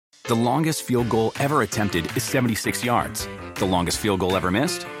The longest field goal ever attempted is 76 yards. The longest field goal ever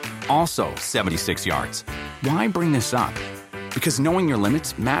missed? Also 76 yards. Why bring this up? Because knowing your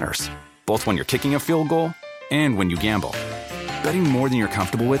limits matters, both when you're kicking a field goal and when you gamble. Betting more than you're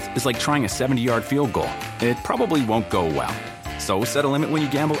comfortable with is like trying a 70-yard field goal. It probably won't go well. So set a limit when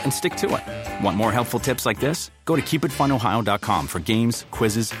you gamble and stick to it. Want more helpful tips like this? Go to keepitfunohio.com for games,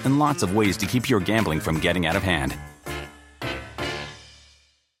 quizzes, and lots of ways to keep your gambling from getting out of hand.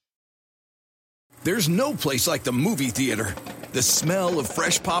 There's no place like the movie theater. The smell of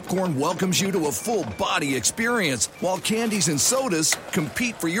fresh popcorn welcomes you to a full-body experience, while candies and sodas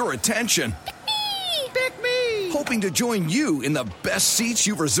compete for your attention. Pick me! Hoping to join you in the best seats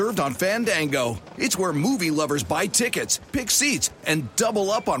you've reserved on Fandango. It's where movie lovers buy tickets, pick seats, and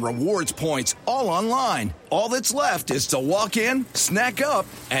double up on rewards points, all online. All that's left is to walk in, snack up,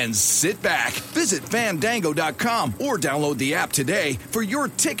 and sit back. Visit Fandango.com or download the app today for your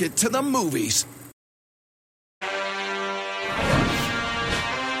ticket to the movies.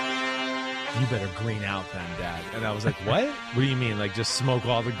 You better green out then, Dad. And I was like, what? What do you mean? Like, just smoke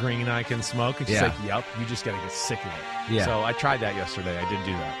all the green I can smoke? And she's like, yep, you just got to get sick of it. Yeah. So I tried that yesterday. I did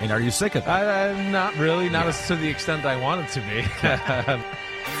do that. And are you sick of it? Not really. Not as to the extent I wanted to be.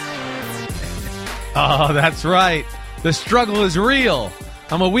 Oh, that's right. The struggle is real.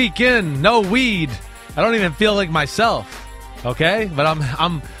 I'm a week in, no weed. I don't even feel like myself. Okay? But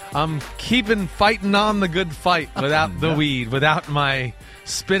I'm fighting on the good fight without the weed, without my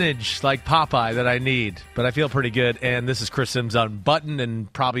spinach like Popeye that I need. But I feel pretty good. And this is Chris Sims Unbuttoned,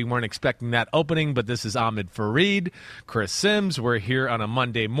 and probably weren't expecting that opening, but this is Ahmed Fareed, Chris Sims. We're here on a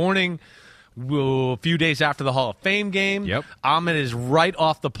Monday morning, a few days after the Hall of Fame game. Yep. Ahmed is right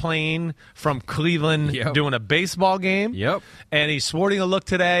off the plane from Cleveland doing a baseball game. Yep. And he's sporting a look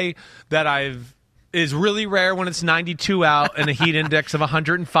today that is really rare when it's 92 out and a heat index of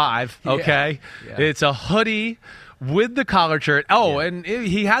 105, okay? Yeah. It's a hoodie with the collared shirt. Oh, and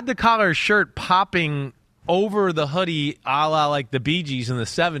he had the collared shirt popping over the hoodie a la like the Bee Gees in the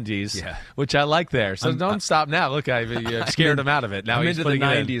 70s, which I like there. So don't stop now. Look, I've scared him out of it. Now I'm he's into the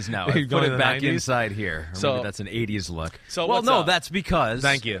 90s now. I put it back 90s? Inside here. So maybe that's an 80s look. So well, no, that's because...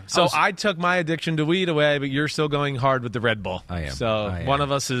 Thank you. So I took my addiction to weed away, but you're still going hard with the Red Bull. I am. So one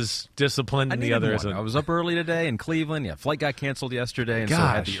of us is disciplined and the other isn't. I was up early today in Cleveland. Flight got canceled yesterday, and so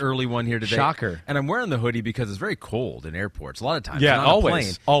I had the early one here today. Shocker. And I'm wearing the hoodie because it's very cold in airports a lot of times. Yeah, on always. a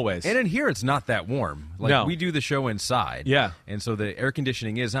plane. Always. And in here, it's not that warm. Like, we do the show inside. Yeah. And so the air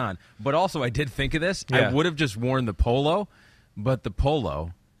conditioning is on. But also, I did think of this. Yeah. I would have just worn the polo, but the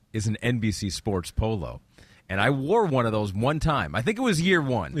polo is an NBC Sports polo. And I wore one of those one time. I think it was year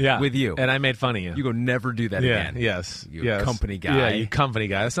one with you. And I made fun of you. You go, never do that again. Yes. You company guy. Yeah, you company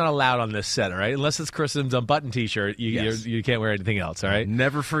guy. That's not allowed on this set, all right? Unless it's Chris Sims Unbuttoned t-shirt, you can't wear anything else, all right?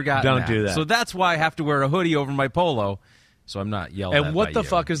 Never forgot. Don't do that. So that's why I have to wear a hoodie over my polo, so I'm not yelled at. And what by the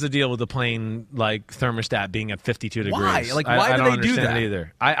fuck is the deal with the plane, like, thermostat being at 52 degrees? Why? Like, why do they do that? It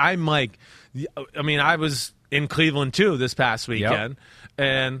either. I'm like, I mean, I was in Cleveland, too, this past weekend,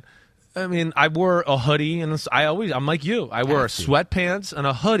 and... I mean, I wore a hoodie, and I'm like you. I wore sweatpants and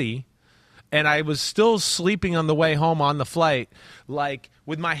a hoodie, and I was still sleeping on the way home on the flight, like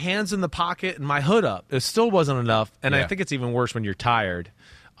with my hands in the pocket and my hood up. It still wasn't enough, and I think it's even worse when you're tired.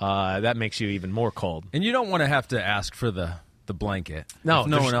 That makes you even more cold. And you don't want to have to ask for the blanket. No, if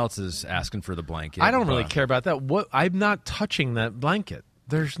no one else is asking for the blanket. I don't really care about that. I'm not touching that blanket.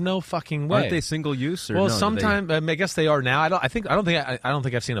 There's no fucking way. Aren't they single use? Or well, no, sometimes I guess they are now. I don't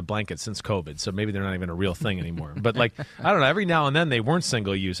think I've seen a blanket since COVID, so maybe they're not even a real thing anymore. But like, I don't know. Every now and then they weren't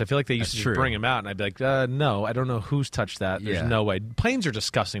single use. I feel like they used to just bring them out, and I'd be like, no, I don't know who's touched that. There's no way. Planes are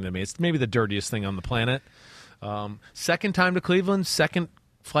disgusting to me. It's maybe the dirtiest thing on the planet. Second time to Cleveland, second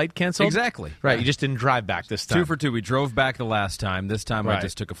flight canceled? Exactly. Right, you just didn't drive back this time. 2 for 2. We drove back the last time. This time I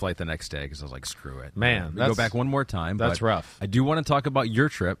just took a flight the next day because I was like, screw it. Man, we go back one more time. That's rough. I do want to talk about your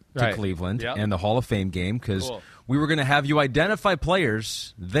trip to Cleveland and the Hall of Fame game because we were going to have you identify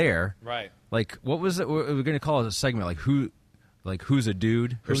players there. Right. Like, what was it? We were going to call it a segment like who's a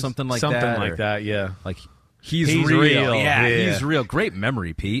dude or something like that. Something like that, yeah. Like, he's real. Yeah, he's real. Great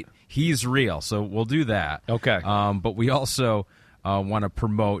memory, Pete. He's real. So we'll do that. Okay. But we also... want to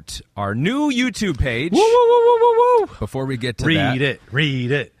promote our new YouTube page. Woo, woo, woo, woo, woo, woo. Before we get to read that.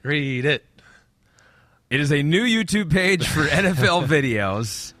 Read it. It is a new YouTube page for NFL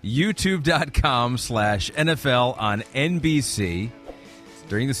videos. YouTube.com/NFL on NBC.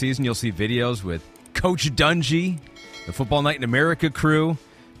 During the season, you'll see videos with Coach Dungy, the Football Night in America crew.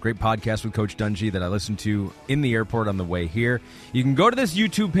 Great podcast with Coach Dungy that I listened to in the airport on the way here. You can go to this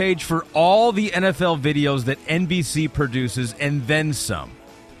YouTube page for all the NFL videos that NBC produces and then some.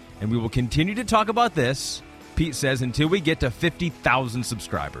 and we will continue to talk about this, Pete says, until we get to 50,000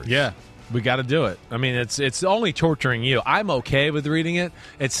 subscribers. Yeah. We got to do it. I mean, it's only torturing you. I'm okay with reading it.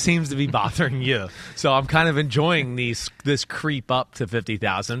 It seems to be bothering you. So I'm kind of enjoying this creep up to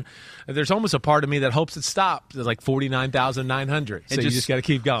 50,000. There's almost a part of me that hopes it stops at like 49,900. So you just got to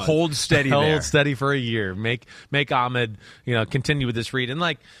keep going. Hold steady there. Hold steady for a year. Make Ahmed, continue with this read. And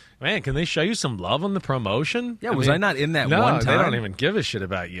like, man, can they show you some love on the promotion? Yeah, I not in that no, one time? They don't even give a shit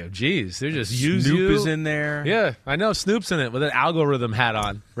about you. Jeez, they're just use Snoop you. is in there. Yeah, I know. Snoop's in it with an algorithm hat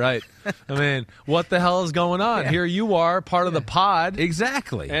on. Right. I mean, what the hell is going on? Yeah. Here you are, part of the pod.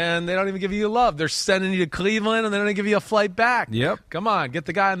 Exactly. And they don't even give you love. They're sending you to Cleveland, and they don't give you a flight back. Yep. Come on, get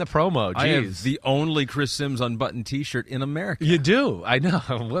the guy in the promo. Jeez. I have the only Chris Sims unbuttoned T-shirt in America. You do. I know.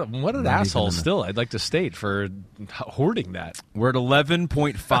 What an Not asshole even still, I'd like to state, for hoarding that. We're at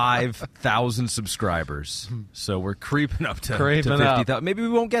 11.5 thousand subscribers, so we're creeping up to 50,000. Maybe we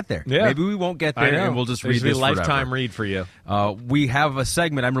won't get there. Yeah. Maybe we won't get there, and we'll just read this lifetime forever. read for you. We have a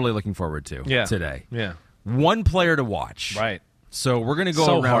segment I'm really looking forward to today. Yeah. One player to watch. Right. So we're going to go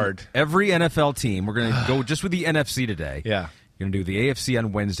So around hard. every NFL team. We're going to go just with the NFC today. Yeah. We're going to do the AFC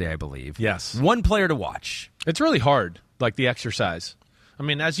on Wednesday, I believe. Yes. One player to watch. It's really hard, like the exercise. I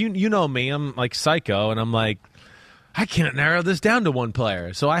mean, as you know me, I'm like psycho, and I'm like, I can't narrow this down to one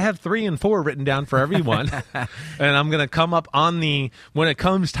player. So I have 3 and 4 written down for everyone. And I'm going to come up on when it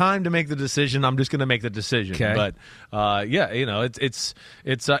comes time to make the decision, I'm just going to make the decision. Okay. But,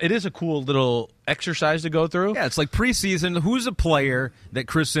 it is a cool little exercise to go through. Yeah, it's like preseason. Who's a player that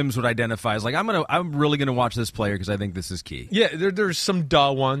Chris Sims would identify as like, I'm really going to watch this player because I think this is key. Yeah, there's some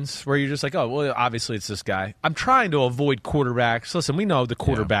dull ones where you're just like, oh, well, obviously it's this guy. I'm trying to avoid quarterbacks. Listen, we know the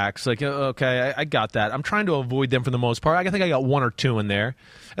quarterbacks. Like, okay, I got that. I'm trying to avoid them for the most part. I think I got 1 or 2 in there.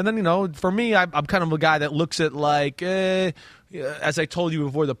 And then, for me, I'm kind of a guy that looks at like, as I told you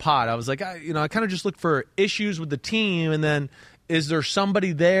before the pod, I was like, I kind of just look for issues with the team, and then is there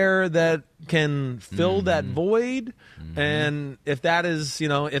somebody there that can fill that void? Mm-hmm. And if that is,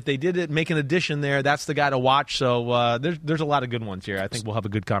 if they did make an addition there, that's the guy to watch. So there's a lot of good ones here. I think we'll have a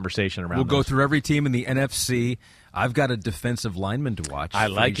good conversation around. We'll go through every team in the NFC. I've got a defensive lineman to watch. I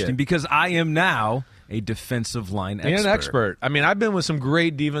like it. Because I am now a defensive line expert. You're an expert. I mean, I've been with some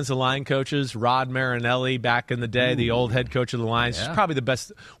great defensive line coaches. Rod Marinelli back in the day, the old head coach of the Lions. Yeah. He's probably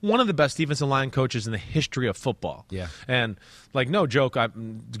one of the best defensive line coaches in the history of football. Yeah. And, no joke, I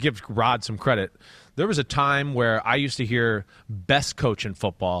give Rod some credit. There was a time where I used to hear best coach in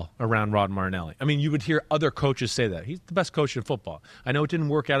football around Rod Marinelli. I mean, you would hear other coaches say that. He's the best coach in football. I know it didn't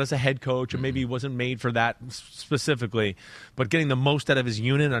work out as a head coach, or maybe he wasn't made for that specifically, but getting the most out of his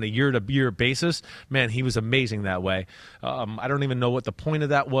unit on a year-to-year basis, man, he was amazing that way. I don't even know what the point of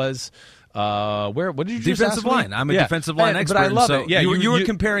that was. What did you just defensive ask me? line? I'm a defensive line expert. But I love so it. Yeah, you were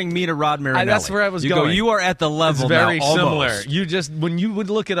comparing me to Rod Marinelli. That's where I was going. You are at the level. It's very now, similar. almost. When you would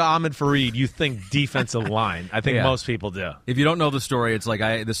look at Ahmed Fareed, you think defensive line. I think most people do. If you don't know the story, it's like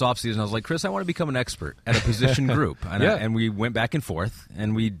this offseason, I was like, Chris, I want to become an expert at a position group, and we went back and forth,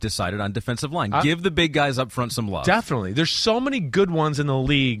 and we decided on defensive line. Give the big guys up front some love. Definitely. There's so many good ones in the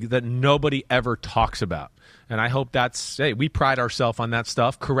league that nobody ever talks about. And I hope we pride ourselves on that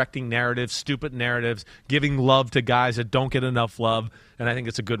stuff, correcting narratives, stupid narratives, giving love to guys that don't get enough love. And I think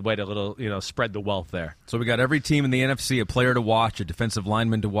it's a good way to spread the wealth there. So we got every team in the NFC, a player to watch, a defensive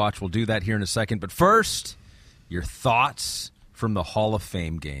lineman to watch. We'll do that here in a second. But first, your thoughts from the Hall of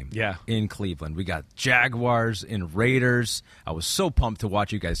Fame game in Cleveland. We got Jaguars and Raiders. I was so pumped to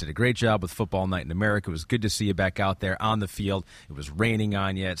watch. You guys did a great job with Football Night in America. It was good to see you back out there on the field. It was raining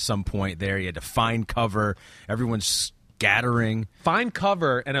on you at some point there. You had to find cover. Everyone's scattering. Find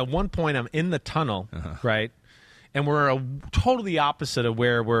cover, and at one point I'm in the tunnel, right? And we're totally opposite of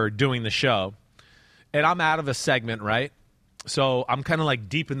where we're doing the show. And I'm out of a segment, right? So I'm kind of like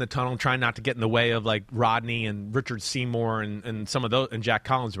deep in the tunnel, trying not to get in the way of like Rodney and Richard Seymour and some of those, and Jack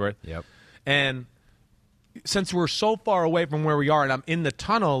Collinsworth. Yep. And since we're so far away from where we are, and I'm in the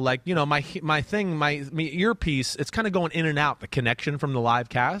tunnel, like my earpiece, it's kind of going in and out, the connection from the live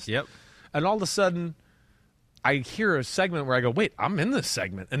cast. Yep. And all of a sudden, I hear a segment where I go, wait, I'm in this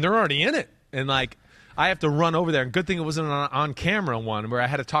segment, and they're already in it, and like. I have to run over there, and good thing it wasn't an on-camera one where I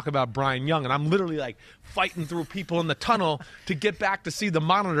had to talk about Brian Young, and I'm literally like fighting through people in the tunnel to get back to see the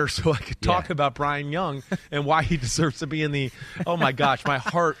monitor so I could talk about Brian Young and why he deserves to be in the – oh, my gosh, my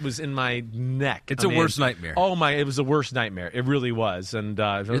heart was in my neck. It's a worst nightmare. Oh, it was the worst nightmare. It really was. And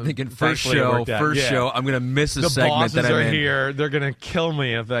you're thinking first show, I'm going to miss a segment that I'm in. The bosses are here. They're going to kill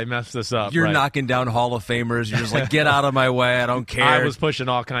me if I mess this up. You're knocking down Hall of Famers. You're just like, get out of my way. I don't care. I was pushing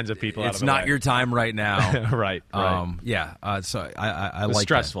all kinds of people out of the way. It's not your time right now. now. Right. So I like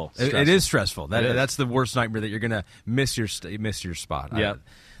stressful. That. It is stressful. That's the worst nightmare, that you're going to miss your spot. Yeah.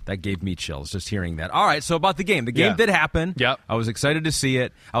 That gave me chills just hearing that. All right, so about the game. The game did happen. Yep. I was excited to see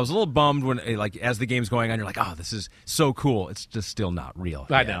it. I was a little bummed when, as the game's going on, you're like, oh, this is so cool. It's just still not real.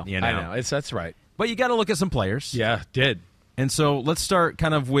 I know. That's right. But you got to look at some players. Yeah, did. And so let's start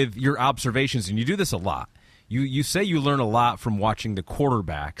kind of with your observations, and you do this a lot. You say you learn a lot from watching the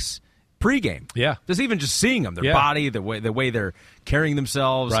quarterbacks pregame. Yeah. Just seeing them, their body, the way they're carrying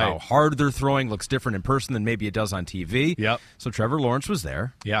themselves, how hard they're throwing looks different in person than maybe it does on TV. Yep. So Trevor Lawrence was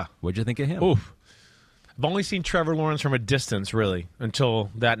there. Yeah. What'd you think of him? Oof. I've only seen Trevor Lawrence from a distance, really, until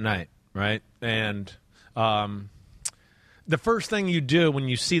that night, right? And the first thing you do when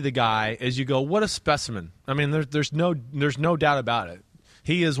you see the guy is you go, what a specimen. I mean, there's no doubt about it.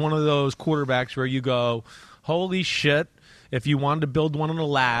 He is one of those quarterbacks where you go, holy shit. If you wanted to build one in a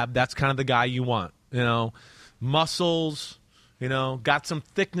lab, that's kind of the guy you want. Muscles, got some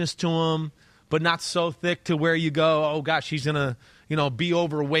thickness to him, but not so thick to where you go, oh gosh, he's gonna, be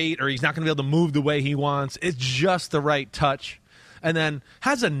overweight, or he's not gonna be able to move the way he wants. It's just the right touch, and then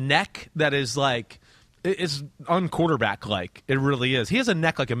has a neck that is like, it's unquarterback like. It really is. He has a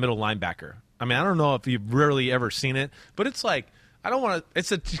neck like a middle linebacker. I mean, I don't know if you've really ever seen it, but it's like,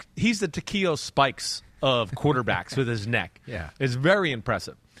 he's the Takeo Spikes of quarterbacks with his neck. Yeah. It's very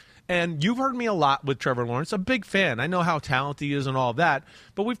impressive. And you've heard me a lot with Trevor Lawrence. A big fan. I know how talented he is and all of that.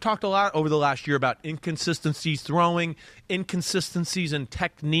 But we've talked a lot over the last year about inconsistencies throwing, inconsistencies in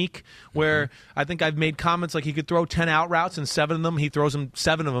technique, where I think I've made comments like he could throw 10 out routes, and 7 of them, he throws them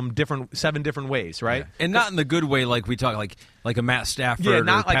 7 of them seven different ways, right? Yeah. And not in the good way like we talk, like a Matt Stafford. Yeah,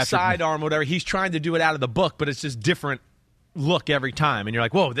 not or like Patrick sidearm or whatever. He's trying to do it out of the book, but it's just different look every time, and you're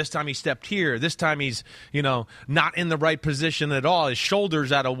like, whoa, this time he stepped here, this time he's not in the right position at all, his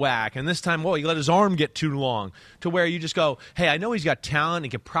shoulder's out of whack, and this time, whoa, he let his arm get too long, to where you just go, hey, I know he's got talent, he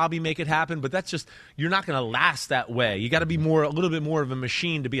could probably make it happen, but that's just, you're not going to last that way. You got to be a little bit more of a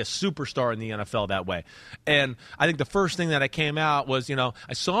machine to be a superstar in the NFL that way. And I think the first thing that I came out was, I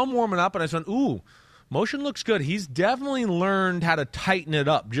saw him warming up, and I just went, ooh, motion looks good. He's definitely learned how to tighten it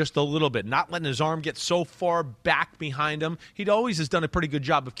up just a little bit, not letting his arm get so far back behind him. He always has done a pretty good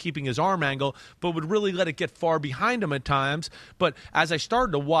job of keeping his arm angle, but would really let it get far behind him at times. But as I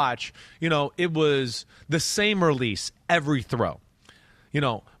started to watch, it was the same release every throw.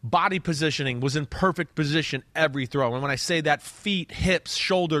 Body positioning was in perfect position every throw. And when I say that, feet, hips,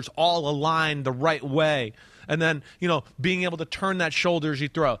 shoulders all aligned the right way. And then, being able to turn that shoulder as you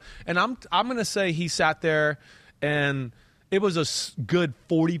throw. And I'm going to say he sat there, and it was a good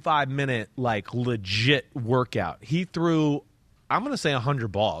 45-minute, legit workout. He threw, I'm going to say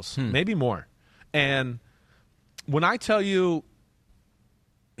 100 balls, maybe more. And when I tell you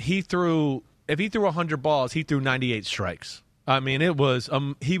if he threw 100 balls, he threw 98 strikes. I mean, it was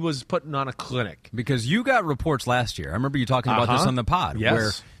he was putting on a clinic. Because you got reports last year. I remember you talking about this on the pod. Yes.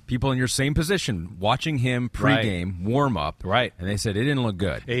 Where people in your same position watching him pregame, warm up, right, and they said it didn't look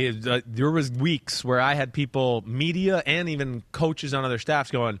good. There was weeks where I had people, media, and even coaches on other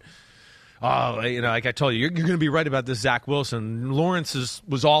staffs going, oh, like I told you, you're going to be right about this, Zach Wilson. Lawrence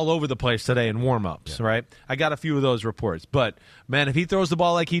was all over the place today in warm-ups, right? I got a few of those reports. But, man, if he throws the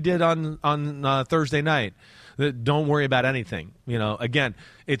ball like he did on Thursday night, don't worry about anything. Again,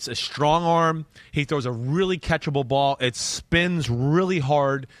 it's a strong arm. He throws a really catchable ball. It spins really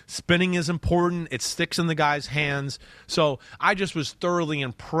hard. Spinning is important. It sticks in the guy's hands. So I just was thoroughly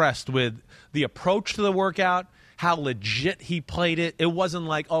impressed with the approach to the workout, how legit he played it. It wasn't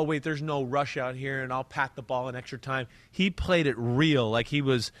like, oh, wait, there's no rush out here, and I'll pat the ball in extra time. He played it real, like he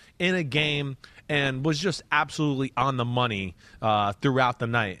was in a game, and was just absolutely on the money throughout the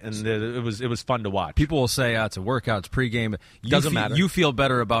night. And it was fun to watch. People will say, it's a workout, it's pregame. Doesn't matter. You feel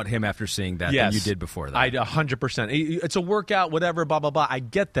better about him after seeing that than you did before that. 100%. It's a workout, whatever, blah, blah, blah. I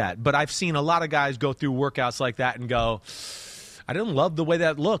get that. But I've seen a lot of guys go through workouts like that and go, I didn't love the way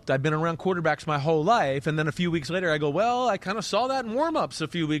that looked. I've been around quarterbacks my whole life. And then a few weeks later, I go, well, I kind of saw that in warm-ups a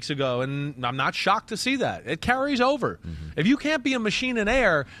few weeks ago, and I'm not shocked to see that. It carries over. Mm-hmm. If you can't be a machine in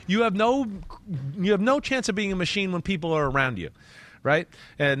air, you have no chance of being a machine when people are around you, right?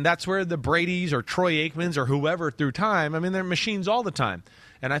 And that's where the Bradys or Troy Aikmans or whoever through time, I mean, they're machines all the time.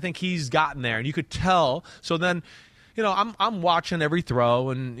 And I think he's gotten there, and you could tell. So then, I'm watching every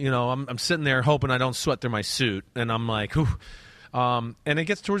throw, and, I'm sitting there hoping I don't sweat through my suit, and I'm like, whew. And it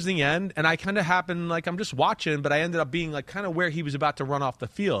gets towards the end, and I kind of happened, like, I'm just watching, but I ended up being, like, kind of where he was about to run off the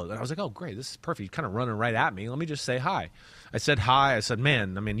field. And I was like, oh, great, this is perfect. He's kind of running right at me. Let me just say hi. I said hi. I said,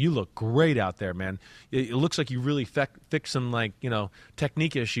 man, I mean, you look great out there, man. It looks like you really fixed some, like,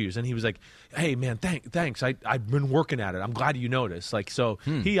 technique issues. And he was like, hey, man, thanks. I've been working at it. I'm glad you noticed. Like, so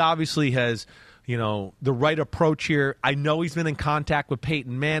he obviously has – the right approach here. I know he's been in contact with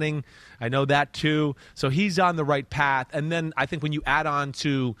Peyton Manning. I know that too. So he's on the right path. And then I think when you add on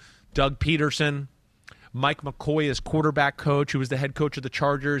to Doug Peterson, Mike McCoy is quarterback coach, who was the head coach of the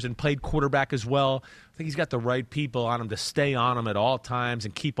Chargers and played quarterback as well. I think he's got the right people on him to stay on him at all times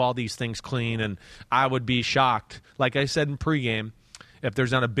and keep all these things clean. And I would be shocked, like I said in pregame, if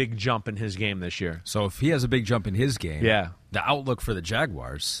there's not a big jump in his game this year. So if he has a big jump in his game, the outlook for the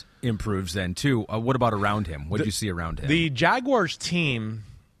Jaguars improves then too. What about around him? What do you see around him? The Jaguars team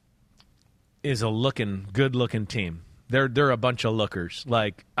is a good-looking team. They're a bunch of lookers.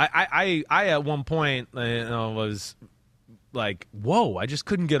 Like I at one point was like, whoa, I just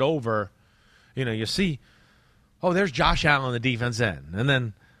couldn't get over. You see, oh, there's Josh Allen on the defense end, and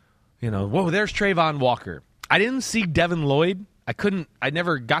then whoa, there's Trayvon Walker. I didn't see Devin Lloyd. I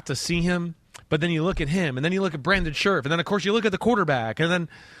never got to see him. But then you look at him, and then you look at Brandon Scherf, and then, of course, you look at the quarterback, and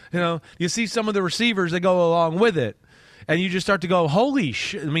then, you see some of the receivers that go along with it, and you just start to go, holy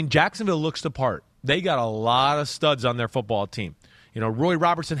shit. I mean, Jacksonville looks the part. They got a lot of studs on their football team. Roy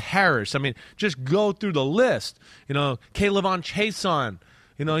Robertson Harris. I mean, just go through the list. K'Lavon Chaisson.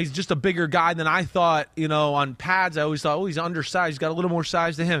 He's just a bigger guy than I thought. On pads, I always thought, oh, he's undersized. He's got a little more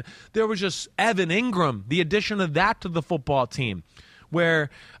size to him. There was just Evan Ingram, the addition of that to the football team, where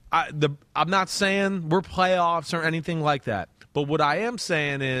I'm not saying we're playoffs or anything like that. But what I am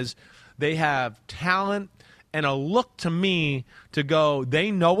saying is they have talent and a look to me to go,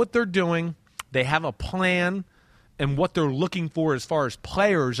 they know what they're doing. They have a plan and what they're looking for as far as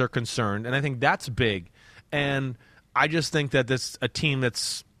players are concerned. And I think that's big. And I just think that this is a team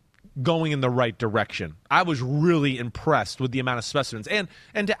that's going in the right direction. I was really impressed with the amount of specimens. And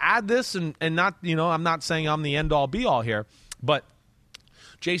to add this, and not, I'm not saying I'm the end-all, be-all here, but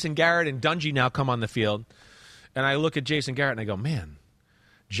Jason Garrett and Dungy now come on the field, and I look at Jason Garrett and I go, man,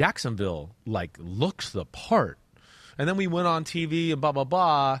 Jacksonville, looks the part. And then we went on TV and blah, blah,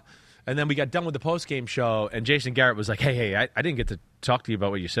 blah, and then we got done with the postgame show, and Jason Garrett was like, hey, I didn't get to talk to you about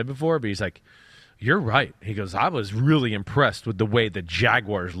what you said before, but he's like, you're right. He goes, I was really impressed with the way the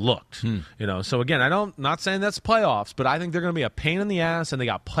Jaguars looked. So again, not saying that's playoffs, but I think they're going to be a pain in the ass, and they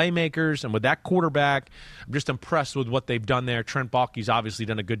got playmakers, and with that quarterback, I'm just impressed with what they've done there. Trent Baalke's obviously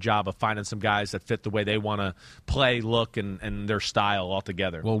done a good job of finding some guys that fit the way they want to play, look, and their style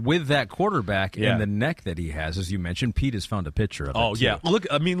altogether. Well, with that quarterback and the neck that he has, as you mentioned, Pete has found a picture of it. Oh, yeah. Look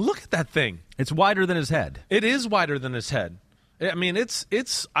at that thing. It's wider than his head. It is wider than his head. I mean,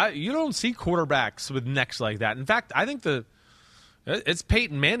 you don't see quarterbacks with necks like that. In fact, I think it's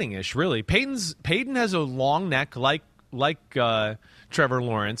Peyton Manning-ish, really. Peyton has a long neck like Trevor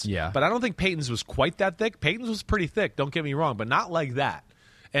Lawrence. Yeah. But I don't think Peyton's was quite that thick. Peyton's was pretty thick, don't get me wrong, but not like that.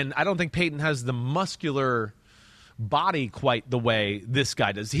 And I don't think Peyton has the muscular body quite the way this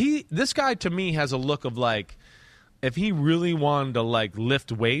guy does. This guy, to me, has a look of if he really wanted to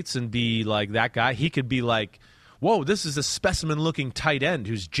lift weights and be like that guy, he could be like, whoa, this is a specimen-looking tight end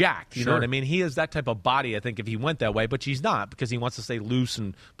who's jacked. You know what I mean? He has that type of body, I think, if he went that way, but he's not because he wants to stay loose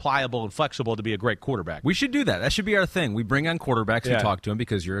and pliable and flexible to be a great quarterback. We should do that. That should be our thing. We bring on quarterbacks and talk to them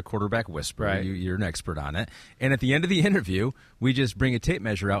because you're a quarterback whisperer. Right. You're an expert on it. And at the end of the interview, we just bring a tape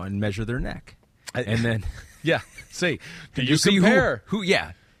measure out and measure their neck. And then... yeah. See, do you see compare? Who?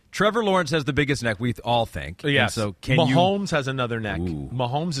 Yeah. Trevor Lawrence has the biggest neck, we all think. Yes. So Mahomes has another neck. Ooh.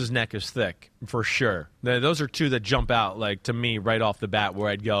 Mahomes' neck is thick, for sure. Those are two that jump out, to me, right off the bat, where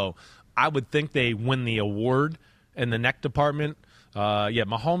I'd go, I would think they win the award in the neck department.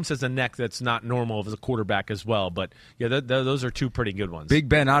 Mahomes has a neck that's not normal as a quarterback as well. But, those are two pretty good ones. Big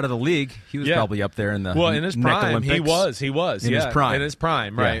Ben out of the league. He was probably up there in the in his prime. Olympics. He was. In his prime. In his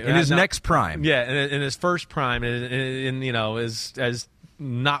prime, right. In his next prime. Yeah, in his first prime, as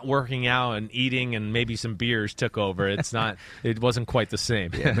not working out and eating and maybe some beers took over. It wasn't quite the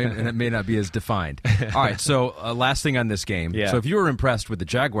same. And it may not be as defined. All right, so last thing on this game. Yeah. So if you were impressed with the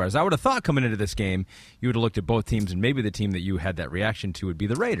Jaguars, I would have thought coming into this game, you would have looked at both teams, and maybe the team that you had that reaction to would be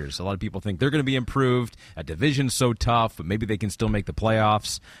the Raiders. A lot of people think they're going to be improved. A division's so tough, but maybe they can still make the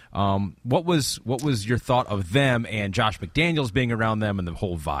playoffs. What was your thought of them and Josh McDaniels being around them and the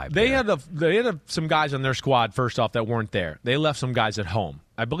whole vibe? They had some guys on their squad, first off, that weren't there. They left some guys at home.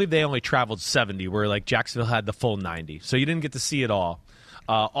 I believe they only traveled 70, where Jacksonville had the full 90. So you didn't get to see it all.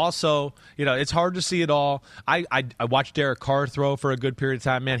 Also, it's hard to see it all. I watched Derek Carr throw for a good period of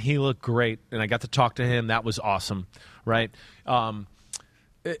time. Man, he looked great, and I got to talk to him. That was awesome, right? I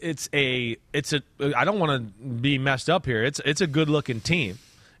don't want to be messed up here. It's a good-looking team,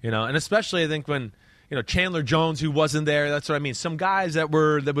 and especially I think when Chandler Jones, who wasn't there, that's what I mean. Some guys that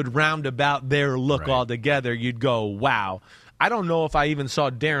would round about their look altogether, you'd go, wow. I don't know if I even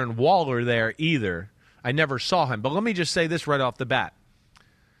saw Darren Waller there either. I never saw him. But let me just say this right off the bat.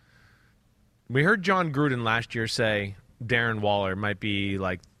 We heard John Gruden last year say Darren Waller might be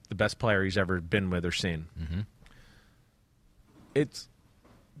like the best player he's ever been with or seen. Mm-hmm.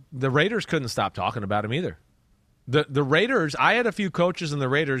 The Raiders couldn't stop talking about him either. The Raiders, I had a few coaches in the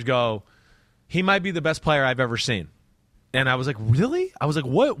Raiders go, he might be the best player I've ever seen. And I was like, really? I was like,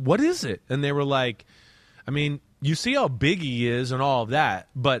 what is it? And they were like, I mean, you see how big he is and all of that,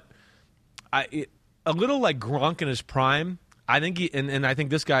 but a little like Gronk in his prime, I think and I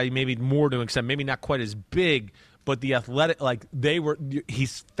think this guy maybe more to an extent, maybe not quite as big, but the athletic, like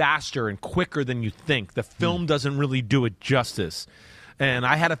he's faster and quicker than you think. The film doesn't really do it justice. And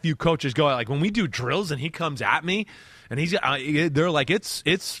I had a few coaches go, like, when we do drills and he comes at me, and they're like,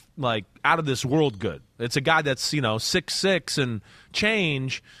 it's like out of this world good. It's a guy that's 6'6" and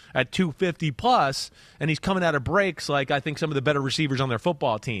change at 250 plus, and he's coming out of breaks like I think some of the better receivers on their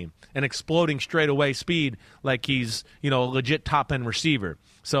football team, and exploding straightaway speed like he's a legit top end receiver.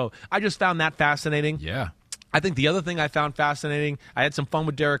 So I just found that fascinating. Yeah. I think the other thing I found fascinating, I had some fun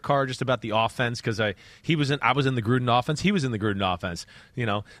with Derek Carr just about the offense because I was in the Gruden offense. He was in the Gruden offense.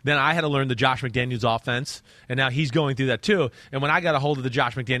 Then I had to learn the Josh McDaniels offense, and now he's going through that too. And when I got a hold of the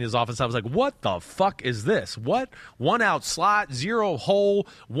Josh McDaniels offense, I was like, what the fuck is this? What? 1 out slot, 0 hole,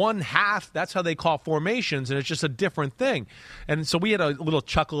 1 half. That's how they call formations, and it's just a different thing. And so we had a little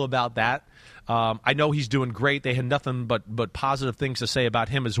chuckle about that. I know he's doing great. They had nothing but positive things to say about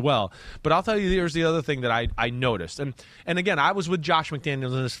him as well. But I'll tell you, here's the other thing that I noticed. And again, I was with Josh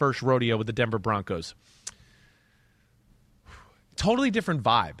McDaniels in his first rodeo with the Denver Broncos. Totally different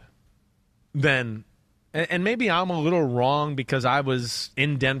vibe than – and maybe I'm a little wrong because I was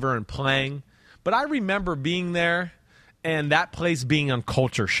in Denver and playing. But I remember being there and that place being on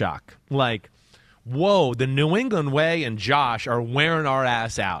culture shock. Like – whoa, the New England way and Josh are wearing our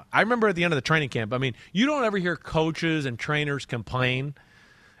ass out. I remember at the end of the training camp, I mean, you don't ever hear coaches and trainers complain,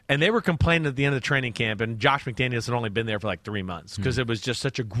 and they were complaining at the end of the training camp, and Josh McDaniels had only been there for like 3 months because it was just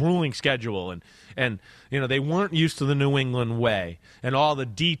such a grueling schedule, and they weren't used to the New England way and all the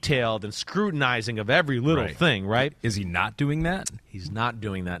detailed and scrutinizing of every little thing, right? Is he not doing that? He's not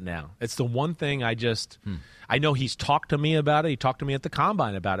doing that now. It's the one thing I know he's talked to me about it. He talked to me at the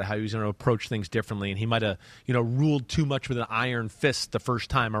Combine about it, how he was going to approach things differently, and he might have, ruled too much with an iron fist the first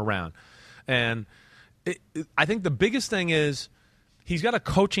time around. And I think the biggest thing is he's got a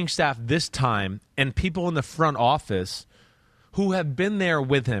coaching staff this time and people in the front office who have been there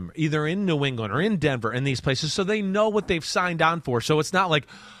with him, either in New England or in Denver, in these places, so they know what they've signed on for. So it's not like,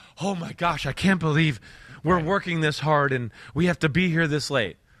 oh, my gosh, I can't believe we're working this hard and we have to be here this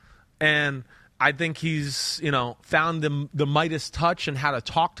late. And I think he's, found the Midas touch and how to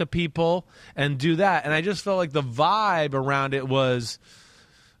talk to people and do that. And I just felt like the vibe around it was,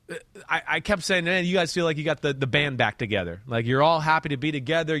 I kept saying, man, you guys feel like you got the band back together. Like you're all happy to be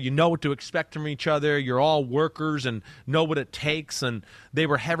together. You know what to expect from each other. You're all workers and know what it takes. And they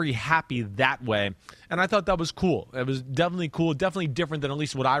were very happy that way. And I thought that was cool. It was definitely cool, definitely different than at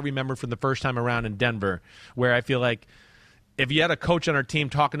least what I remember from the first time around in Denver, where I feel like if you had a coach on our team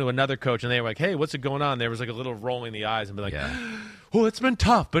talking to another coach and they were like, hey, what's it going on? There was like a little rolling the eyes and be like, oh, it's been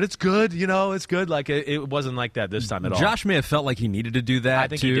tough, but it's good. It's good. Like it wasn't like that this time at all. Josh may have felt like he needed to do that I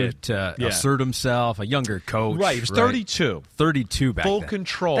think he did. to assert himself, a younger coach. Right, he was 32. 32 back then. Full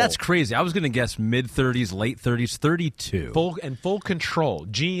control. That's crazy. I was going to guess mid-30s, late 30s, 32. Full control,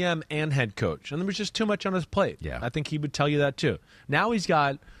 GM and head coach. And there was just too much on his plate. Yeah. I think he would tell you that too. Now he's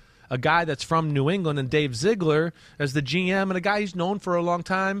got a guy that's from New England and Dave Ziegler as the GM, and a guy he's known for a long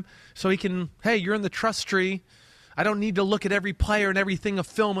time, so he can, hey, you're in the trust tree. I don't need to look at every player and everything of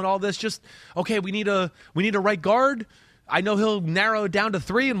film and all this. Just, okay, we need a right guard. I know he'll narrow it down to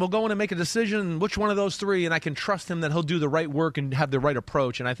 3, and we'll go in and make a decision which one of those 3, and I can trust him that he'll do the right work and have the right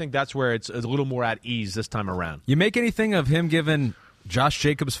approach, and I think that's where it's a little more at ease this time around. You make anything of him giving Josh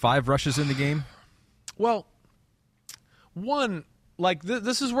Jacobs 5 rushes in the game? Well, one, like,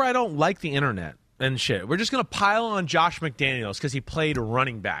 this is where I don't like the internet and shit. We're just going to pile on Josh McDaniels because he played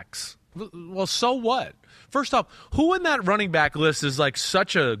running backs. Well, so what? First off, who in that running back list is like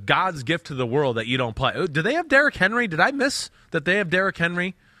such a God's gift to the world that you don't play? Do they have Derrick Henry? Did I miss that they have Derrick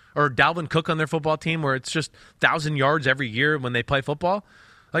Henry? or Dalvin Cook on their football team where it's just 1,000 yards every year when they play football.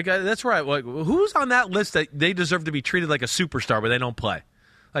 Like, that's right. Like, who's on that list that they deserve to be treated like a superstar but they don't play?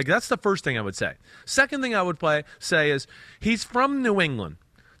 Like, that's the first thing I would say. Second thing I would say is he's from New England.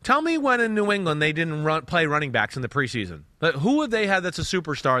 Tell me when in New England they didn't play running backs in the preseason. But who have they had that's a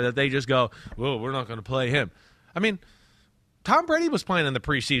superstar that they just go, well, we're not going to play him? I mean, Tom Brady was playing in the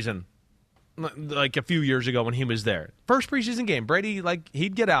preseason like a few years ago when he was there. First preseason game, Brady, like,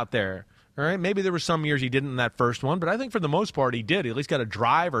 he'd get out there. All right, maybe there were some years he didn't in that first one, but I think for the most part he did. He at least got a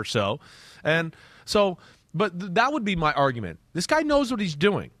drive or so. And so, but that would be my argument. This guy knows what he's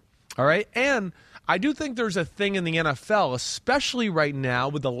doing. All right, and I do think there's a thing in the NFL, especially right now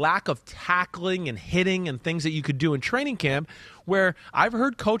with the lack of tackling and hitting and things that you could do in training camp, where I've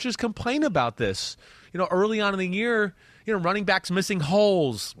heard coaches complain about this. You know, early on in the year, you know, running backs missing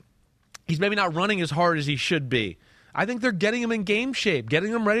holes. He's maybe not running as hard as he should be. I think they're getting him in game shape, getting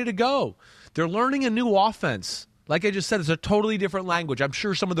him ready to go. They're learning a new offense. Like I just said, it's a totally different language. I'm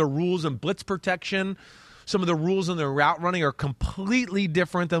sure some of the rules in blitz protection, some of the rules in their route running are completely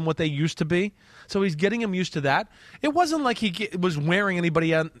different than what they used to be. So he's getting him used to that. It wasn't like he was wearing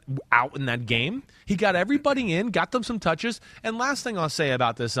anybody out in that game. He got everybody in, got them some touches. And last thing I'll say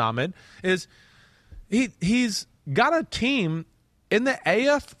about this, Ahmed, is he's got a team in the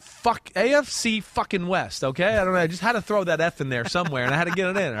AFC fucking West, okay? I don't know. I just had to throw that F in there somewhere, and I had to get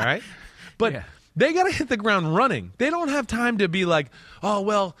it in, all right? But they got to hit the ground running. They don't have time to be like, oh,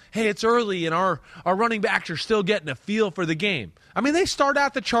 well, hey, it's early, and our running backs are still getting a feel for the game. I mean, they start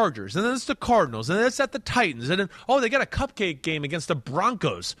at the Chargers, and then it's the Cardinals, and then it's at the Titans, and then, oh, they got a cupcake game against the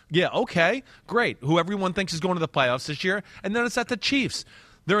Broncos. Yeah, okay, great. Who everyone thinks is going to the playoffs this year. And then it's at the Chiefs.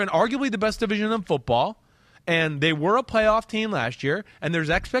 They're in arguably the best division in football. And they were a playoff team last year, and there's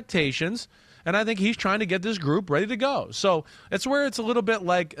expectations, and I think he's trying to get this group ready to go. So it's where it's a little bit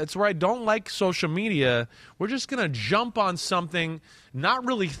like, it's where I don't like social media. We're just going to jump on something, not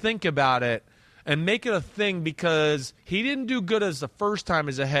really think about it, and make it a thing because he didn't do good as the first time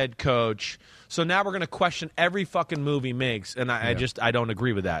as a head coach. So now we're going to question every fucking move he makes, and I don't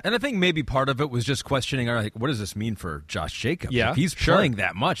agree with that. And I think maybe part of it was just questioning, like, what does this mean for Josh Jacobs? Yeah, if he's playing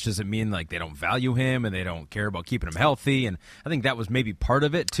that much, does it mean like they don't value him and they don't care about keeping him healthy? And I think that was maybe part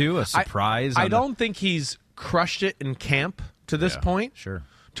of it too, a surprise. I don't think he's crushed it in camp to this point. Sure.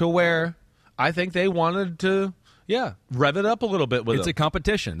 To where I think they wanted to rev it up a little bit with him. It's a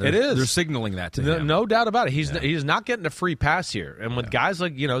competition. It is. They're signaling that to him. No doubt about it. He's not getting a free pass here. And with guys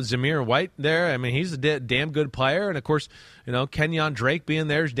like, Zamir White there, I mean, he's a damn good player. And, of course, Kenyon Drake being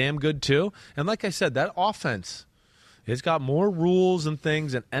there is damn good too. And like I said, that offense, it's got more rules and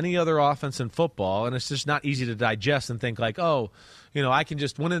things than any other offense in football. And it's just not easy to digest and think like, I can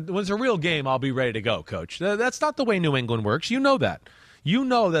just, when it's a real game, I'll be ready to go, coach. That's not the way New England works. You know that. You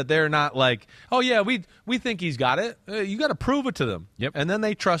know that they're not like, oh, yeah, we think he's got it. You got to prove it to them. Yep. And then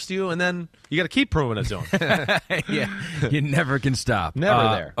they trust you, and then you got to keep proving it to them. Yeah, you never can stop. Never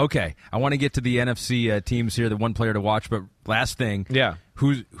there. Okay, I want to get to the NFC teams here, the one player to watch, but last thing,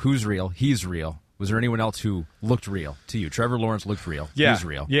 who's real? He's real. Was there anyone else who looked real to you? Trevor Lawrence looked real. Yeah. He's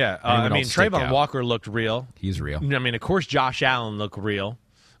real. Yeah, Trayvon Walker looked real. He's real. I mean, of course, Josh Allen looked real.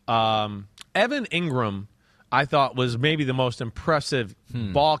 Evan Ingram, I thought, was maybe the most impressive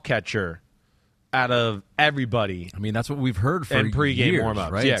ball catcher out of everybody. I mean, that's what we've heard for pregame years, warm-ups.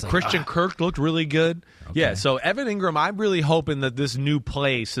 right? Yeah, Christian Kirk looked really good. Okay. Yeah, so Evan Ingram, I'm really hoping that this new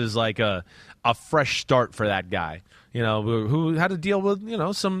place is like a fresh start for that guy. Who had to deal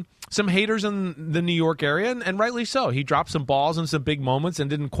with some haters in the New York area, and rightly so. He dropped some balls in some big moments and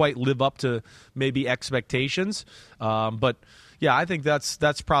didn't quite live up to maybe expectations, but. Yeah, I think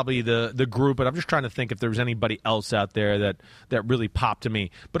that's probably the group, but I'm just trying to think if there's anybody else out there that really popped to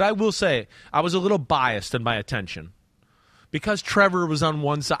me. But I will say, I was a little biased in my attention. Because Trevor was on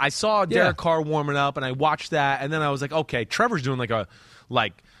one side. I saw Derek Carr warming up, and I watched that, and then I was like, okay, Trevor's doing like a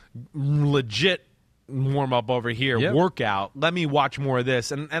legit warm-up over here, workout. Let me watch more of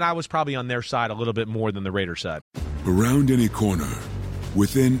this. And I was probably on their side a little bit more than the Raiders side. Around any corner,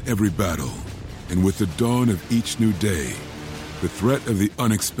 within every battle, and with the dawn of each new day, the threat of the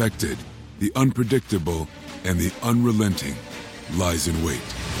unexpected, the unpredictable, and the unrelenting lies in wait.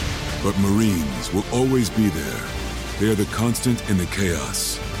 But Marines will always be there. They are the constant in the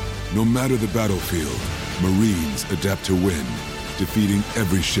chaos. No matter the battlefield, Marines adapt to win, defeating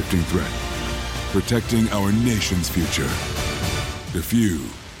every shifting threat, protecting our nation's future. The few,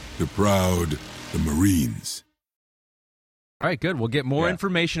 the proud, the Marines. All right, good. We'll get more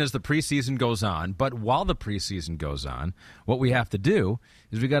information as the preseason goes on. But while the preseason goes on, what we have to do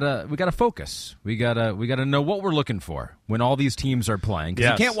is we gotta focus. We gotta know what we're looking for when all these teams are playing.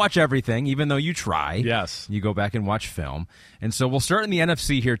 Because you can't watch everything, even though you try. Yes, you go back and watch film. And so we'll start in the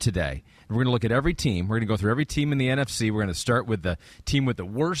NFC here today. And we're going to look at every team. We're going to go through every team in the NFC. We're going to start with the team with the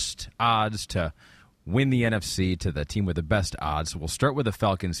worst odds to win the NFC to the team with the best odds. So we'll start with the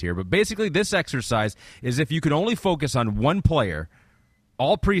Falcons here. But basically, this exercise is if you could only focus on one player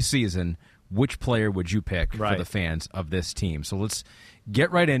all preseason, which player would you pick for the fans of this team? So let's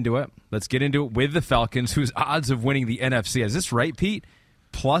get right into it. Let's get into it with the Falcons, whose odds of winning the NFC. Is this right, Pete?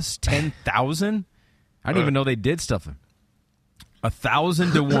 Plus 10,000? I didn't even know they did stuff.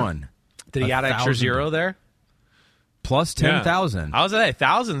 1,000 to 1. Did he add extra zero there? Plus 10,000. I was at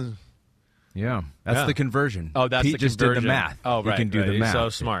 1,000. Yeah, that's the conversion. Oh, that's Pete the just conversion. did the math. Oh, right. He can do the math. He's so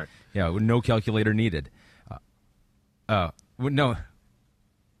smart. Yeah, with no calculator needed. No.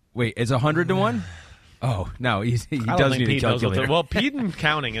 Wait, it's 100 to 1? Oh, no, he does need a calculator. Well, Pete in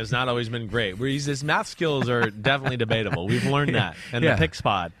counting has not always been great. His math skills are definitely debatable. We've learned that. And the pick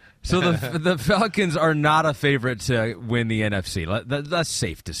spot. So the Falcons are not a favorite to win the NFC. That's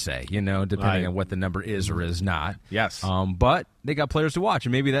safe to say, depending on what the number is or is not. Yes. But they got players to watch,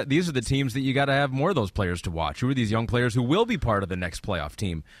 and maybe these are the teams that you got to have more of those players to watch. Who are these young players who will be part of the next playoff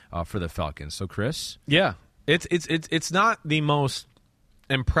team for the Falcons? So, Chris? Yeah. It's not the most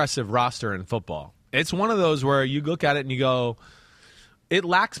impressive roster in football. It's one of those where you look at it and you go, it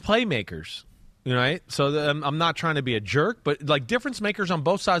lacks playmakers. Right? So I'm not trying to be a jerk, but like difference makers on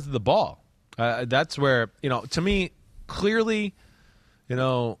both sides of the ball. That's where, to me, clearly,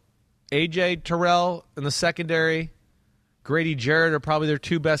 A.J. Terrell in the secondary, Grady Jarrett are probably their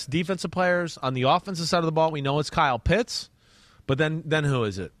two best defensive players. On the offensive side of the ball, we know it's Kyle Pitts, but then who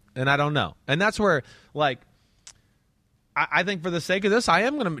is it? And I don't know. And that's where, I think for the sake of this, I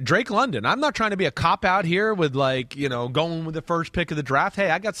am going to Drake London. I'm not trying to be a cop-out here with, going with the first pick of the draft.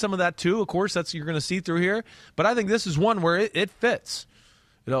 Hey, I got some of that too. Of course, that's you're going to see through here. But I think this is one where it fits.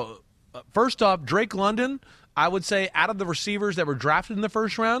 First off, Drake London, I would say out of the receivers that were drafted in the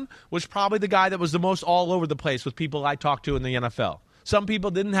first round, was probably the guy that was the most all over the place with people I talked to in the NFL. Some people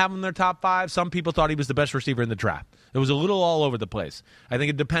didn't have him in their top 5. Some people thought he was the best receiver in the draft. It was a little all over the place. I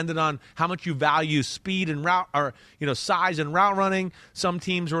think it depended on how much you value speed and route, or size and route running. Some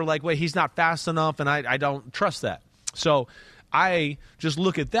teams were like, "Wait, he's not fast enough," and I don't trust that. So I just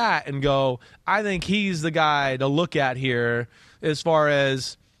look at that and go, I think he's the guy to look at here as far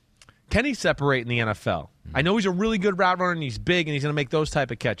as can he separate in the NFL. I know he's a really good route runner and he's big and he's going to make those type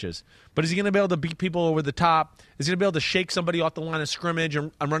of catches. But is he going to be able to beat people over the top? Is he going to be able to shake somebody off the line of scrimmage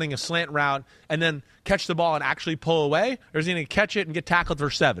and running a slant route and then catch the ball and actually pull away? Or is he going to catch it and get tackled for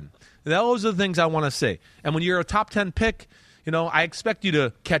 7? Those are the things I want to see. And when you're a top 10 pick, I expect you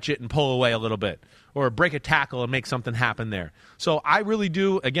to catch it and pull away a little bit or break a tackle and make something happen there. So I really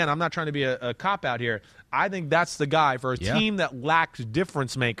do, again, I'm not trying to be a cop-out here. I think that's the guy for a team that lacks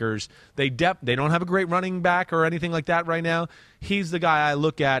difference makers. They don't have a great running back or anything like that right now. He's the guy I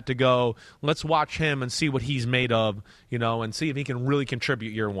look at to go, let's watch him and see what he's made of, and see if he can really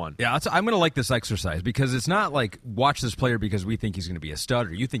contribute year one. Yeah, I'm going to like this exercise because it's not like watch this player because we think he's going to be a stud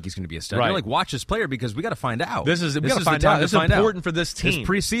or you think he's going to be a stud. Right. You're like, watch this player because we got to find out. We got to find out. It's important for this team. It's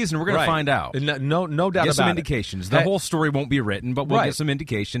preseason. We're going to find out. No doubt about it. Get some indications. The whole story won't be written, but we'll get some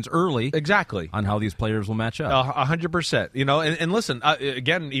indications early. Exactly. On how these players will match up. 100%. And listen,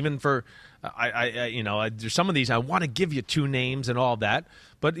 again, even for there's some of these I want to give you 2 names and all that,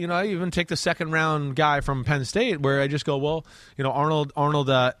 but I even take the second round guy from Penn State where I just go, well, Arnold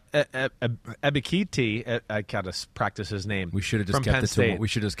Ebiketie, I gotta practice his name. We should have just kept it. We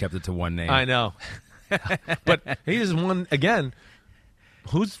should have kept it to one name. I know, but he is one again.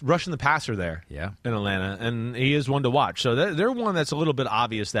 Who's rushing the passer there in Atlanta? And he is one to watch. So they're one that's a little bit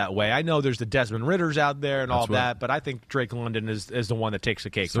obvious that way. I know there's the Desmond Ritters out there and all that, but I think Drake London is the one that takes the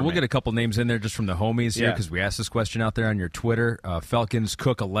cake. So we'll get a couple names in there just from the homies here because we asked this question out there on your Twitter. Falcons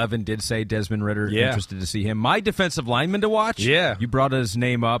Cook 11 did say Desmond Ritter. Interested to see him. My defensive lineman to watch. Yeah. You brought his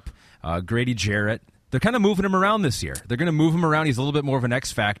name up. Grady Jarrett. They're kind of moving him around this year. They're going to move him around. He's a little bit more of an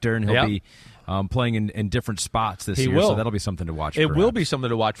X factor, and he'll be playing in different spots this year. So that'll be something to watch. It will be something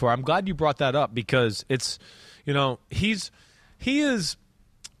to watch for. I'm glad you brought that up because it's, he is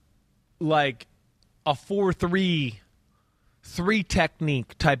like a 4-3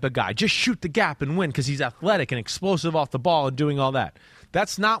 technique type of guy. Just shoot the gap and win because he's athletic and explosive off the ball and doing all that.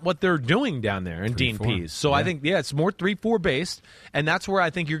 that's not what they're doing down there in Dean 3-4. Pease. So Yeah. I think, it's more 3-4 based, and that's where I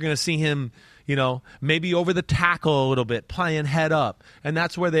think you're going to see him, maybe over the tackle a little bit, playing head up, and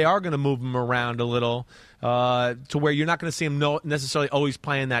that's where they are going to move him around a little to where you're not going to see him necessarily always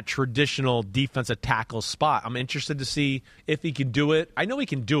playing that traditional defensive tackle spot. I'm interested to see if he can do it. I know he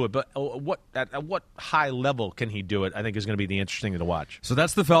can do it, but at what high level can he do it, I think is going to be the interesting to watch. So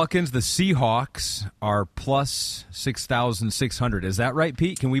that's the Falcons. The Seahawks are plus 6,600. Is that right,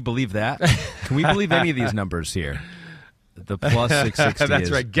 Pete? Can we believe that? Can we believe any of these numbers here? The plus 660 That's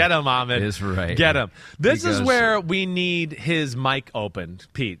right. Get him, Ahmed. Is right. Get him. This is Because- where we need his mic opened,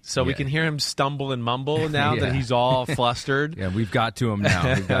 Pete, so we Yeah. can hear him stumble and mumble now Yeah. that he's all flustered. Yeah, we've got to him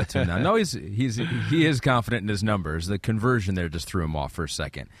now. No, he is confident in his numbers. The conversion there just threw him off for a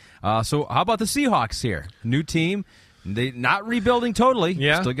second. So how about the Seahawks here? New team. They not rebuilding totally.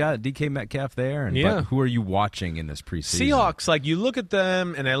 Yeah. Still got DK Metcalf there. Yeah. But who are you watching in this preseason? Seahawks, you look at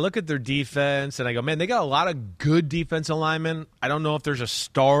them and I look at their defense and I go, man, they got a lot of good defensive linemen. I don't know if there's a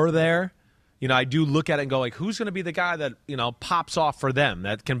star there. I do look at it and go, who's going to be the guy that, pops off for them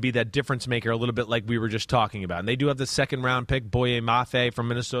that can be that difference maker a little bit like we were just talking about. And they do have the second-round pick. Boye Mafe from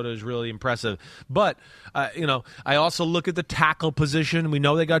Minnesota is really impressive. But, I also look at the tackle position. We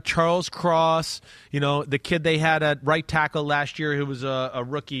know they got Charles Cross, the kid they had at right tackle last year who was a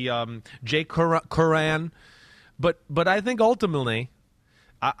rookie, Jake Curran. But I think ultimately,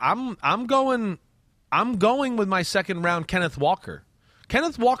 I'm going with my second-round Kenneth Walker.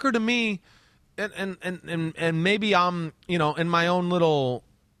 Kenneth Walker to me, and maybe I'm, in my own little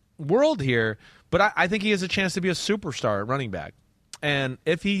world here, but I think he has a chance to be a superstar at running back. And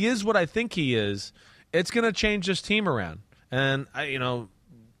if he is what I think he is, it's going to change this team around. And,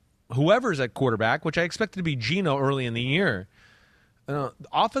 whoever's at quarterback, which I expect to be Geno early in the year, the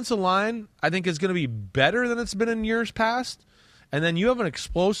offensive line, I think, is going to be better than it's been in years past. And then you have an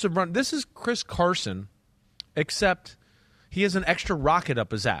explosive run. This is Chris Carson, except he has an extra rocket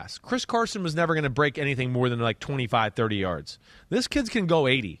up his ass. Chris Carson was never going to break anything more than 25, 30 yards. This kid can go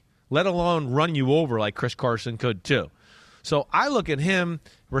 80, let alone run you over like Chris Carson could too. So I look at him,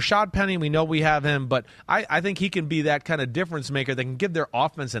 Rashad Penny, we know we have him, but I think he can be that kind of difference maker that can give their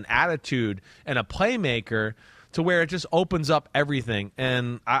offense an attitude and a playmaker to where it just opens up everything.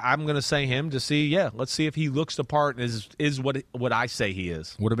 And I'm going to say him to see, let's see if he looks the part and is what I say he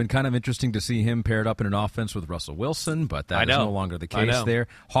is. Would have been kind of interesting to see him paired up in an offense with Russell Wilson, but that is no longer the case there.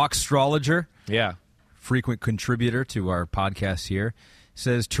 Hawk Stroliger, frequent contributor to our podcast here,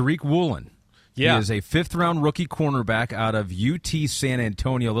 says Tariq Woolen. Yeah. He is a fifth-round rookie cornerback out of UT San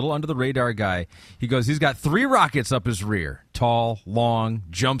Antonio, a little under-the-radar guy. He goes, he's got 3 rockets up his rear. Tall, long,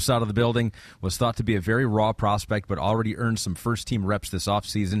 jumps out of the building, was thought to be a very raw prospect, but already earned some first-team reps this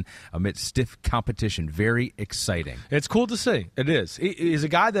offseason amid stiff competition. Very exciting. It's cool to see. It is. He's a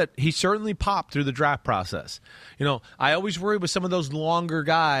guy that he certainly popped through the draft process. I always worry with some of those longer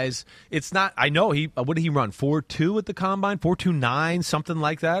guys. It's not – I know what did he run, 4.2 at the Combine, 4.29, something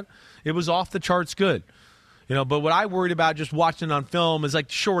like that? It was off the charts good. But what I worried about just watching on film is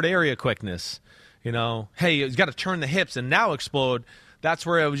short area quickness. Hey, he's got to turn the hips and now explode. That's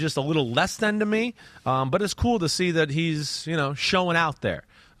where it was just a little less than to me. But it's cool to see that he's, showing out there.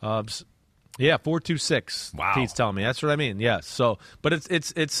 4.26. Wow. Pete's telling me. That's what I mean. Yes. So, but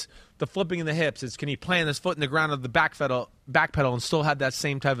it's the flipping in the hips. It's can he plant his foot in the ground of the back pedal and still have that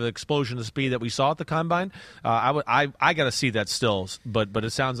same type of explosion of speed that we saw at the Combine? I got to see that still, but it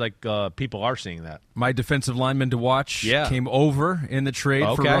sounds like people are seeing that. My defensive lineman to watch came over in the trade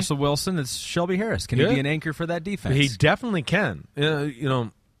for Russell Wilson. It's Shelby Harris. Can he be an anchor for that defense? He definitely can.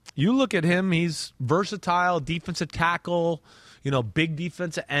 You look at him, he's versatile, defensive tackle, big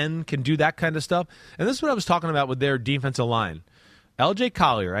defensive end, can do that kind of stuff. And this is what I was talking about with their defensive line. LJ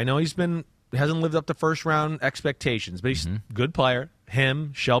Collier, I know hasn't lived up to first-round expectations, but he's a good player.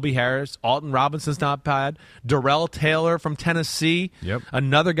 Him, Shelby Harris, Alton Robinson's not bad. Darrell Taylor from Tennessee,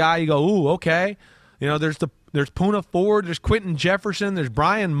 another guy you go, ooh, okay. There's Poona Ford, there's Quentin Jefferson, there's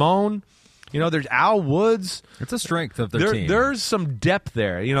Brian Moan. There's Al Woods. It's a strength of their team. There's some depth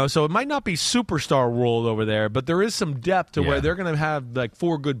there, so it might not be superstar world over there, but there is some depth to where they're going to have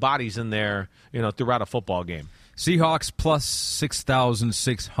 4 good bodies in there, throughout a football game. Seahawks plus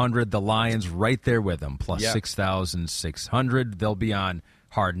 6,600. The Lions right there with them, plus 6,600. They'll be on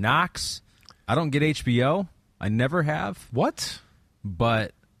Hard Knocks. I don't get HBO. I never have. What?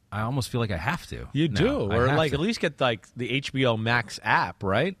 But I almost feel like I have to. You now. do, I or have like to. at least get like the HBO Max app,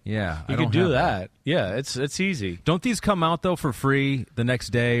 right? Yeah, I you don't could do have that. Yeah, it's easy. Don't these come out though for free the next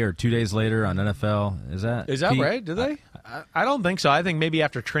day or 2 days later on NFL? Is that Pete? right? Do they? I don't think so. I think maybe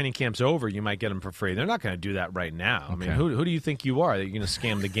after training camp's over, you might get them for free. They're not going to do that right now. I mean, Okay. who do you think you are that you're going to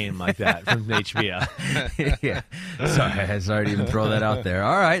scam the game like that from HBO? Yeah. Sorry to even throw that out there.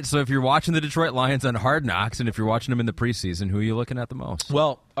 All right, so if you're watching the Detroit Lions on Hard Knocks and if you're watching them in the preseason, who are you looking at the most?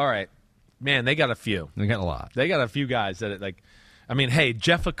 Well, all right. Man, they got a few. They got a lot. They got a few guys that, like, I mean, hey,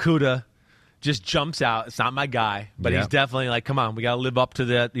 Jeff Okudah just jumps out. It's not my guy, but he's definitely like, come on, we got to live up to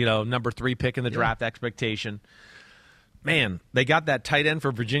that, number 3 pick in the draft expectation. Man, they got that tight end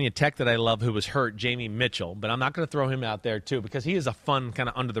for Virginia Tech that I love who was hurt, Jamie Mitchell, but I'm not going to throw him out there too because he is a fun kind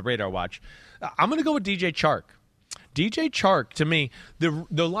of under-the-radar watch. I'm going to go with DJ Chark. DJ Chark, to me,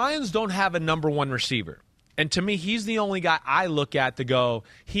 the Lions don't have a number 1 receiver. And to me, he's the only guy I look at to go,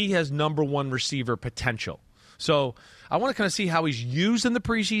 he has number 1 receiver potential. So I want to kind of see how he's used in the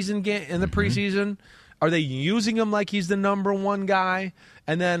preseason preseason. Are they using him like he's the number 1 guy?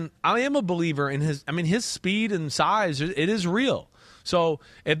 And then I am a believer in his speed and size, it is real. So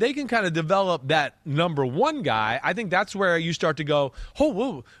if they can kind of develop that number 1 guy, I think that's where you start to go, oh,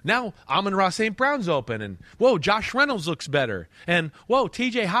 whoa, now Amon-Ra St. Brown's open, and whoa, Josh Reynolds looks better, and whoa,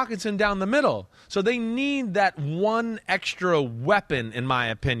 TJ Hawkinson down the middle. So they need that one extra weapon, in my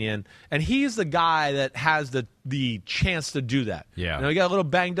opinion, and he's the guy that has the chance to do that. Yeah. He got a little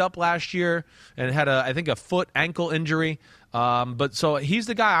banged up last year and had I think a foot ankle injury. But so he's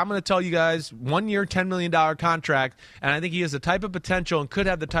the guy. I'm going to tell you guys, 1 year, $10 million contract, and I think he has the type of potential and could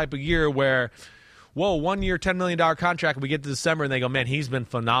have the type of year where, whoa, 1 year, $10 million contract, we get to December and they go, man, he's been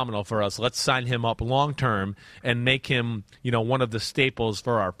phenomenal for us. Let's sign him up long term and make him, one of the staples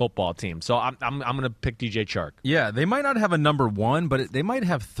for our football team. So I'm going to pick DJ Chark. Yeah, they might not have a number 1, but they might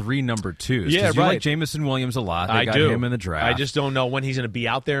have 3 number 2s. Yeah, you right. like Jamison Williams a lot. They I got do. him in the draft. I just don't know when he's going to be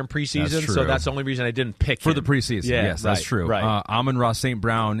out there in preseason. That's true. So that's the only reason I didn't pick For him. the preseason, Yeah, yes, that's right, true. Right. Amon-Ra St.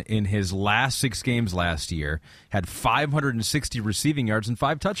 Brown, in his last 6 games last year, had 560 receiving yards and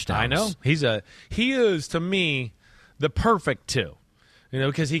 5 touchdowns. I know. He is, to me, the perfect 2.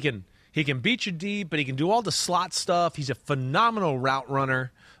 Because he can beat you deep, but he can do all the slot stuff. He's a phenomenal route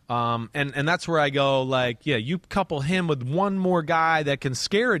runner. And that's where I go, you couple him with one more guy that can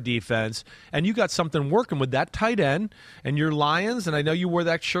scare a defense, and you got something working with that tight end and your Lions, and I know you wore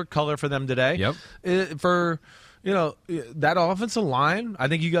that shirt color for them today. Yep. For, that offensive line, I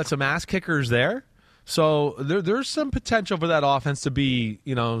think you got some ass kickers there. So there's some potential for that offense to be,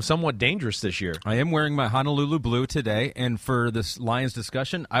 somewhat dangerous this year. I am wearing my Honolulu blue today, and for this Lions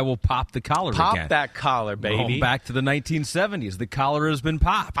discussion, I will pop the collar again. Pop that collar, baby. Going back to the 1970s, the collar has been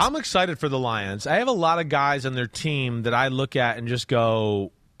popped. I'm excited for the Lions. I have a lot of guys on their team that I look at and just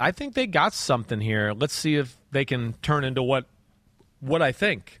go, I think they got something here. Let's see if they can turn into what I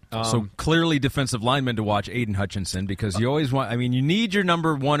think. So clearly defensive lineman to watch, Aiden Hutchinson, because you always want, you need your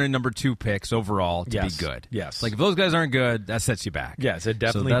number 1 and number 2 picks overall to be good. Yes. Like if those guys aren't good, that sets you back. Yes, it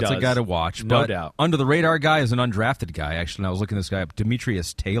definitely does. So that's does. a guy to watch. No But doubt. Under the radar guy is an undrafted guy. Actually, I was looking this guy up.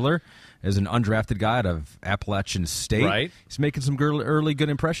 Demetrius Taylor is an undrafted guy out of Appalachian State. Right. He's making some early good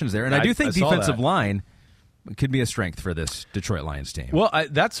impressions there. And I do think saw defensive that. line could be a strength for this Detroit Lions team. Well,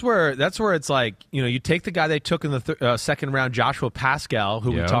 that's where it's like, you take the guy they took in the second round, Joshua Pascal,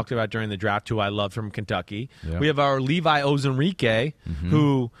 who we talked about during the draft, who I love from Kentucky. Yeah. We have our Levi Ozunrike,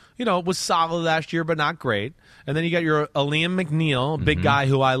 who, was solid last year but not great. And then you got your Liam McNeil, a big guy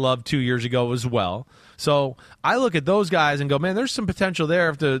who I loved 2 years ago as well. So I look at those guys and go, man, there's some potential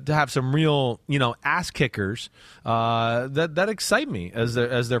there to have some real, ass kickers that excite me as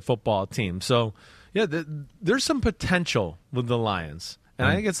their football team. So, yeah, there's some potential with the Lions. And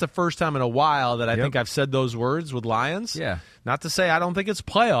I think it's the first time in a while that I think I've said those words with Lions. Yeah. Not to say I don't think it's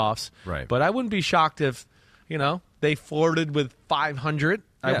playoffs. Right. But I wouldn't be shocked if, they flirted with 500.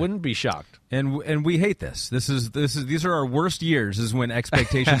 I Yeah. wouldn't be shocked. And we hate this. These are our worst years. Is when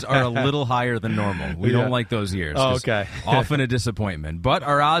expectations are a little higher than normal. We don't like those years. Oh, 'cause okay. Often a disappointment. But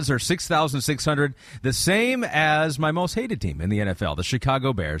our odds are 6,600, the same as my most hated team in the NFL, the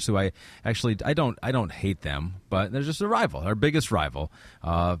Chicago Bears. Who I don't hate them, but they're just a rival, our biggest rival.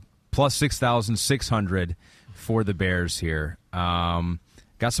 Plus 6,600 for the Bears here. Got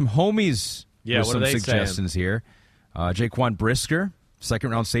some homies. Yeah, with what some are they suggestions here. Jaquan Brisker.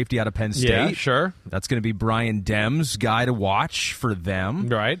 Second-round safety out of Penn State. Yeah, sure. That's going to be Brian Dem's guy to watch for them.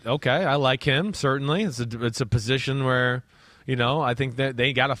 Right. Okay. I like him, certainly. It's a position where, I think that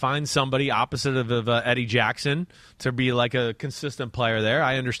they got to find somebody opposite of Eddie Jackson to be like a consistent player there.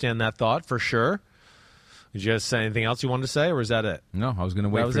 I understand that thought for sure. Did you guys say anything else you wanted to say, or was that it? No, I was going to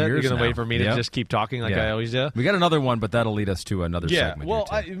wait That was for it? yours You're going to now. wait for me to just keep talking like I always do? We got another one, but that'll lead us to another segment. Well,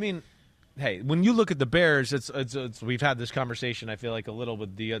 here, I too. mean, hey, when you look at the Bears, it's we've had this conversation, I feel like, a little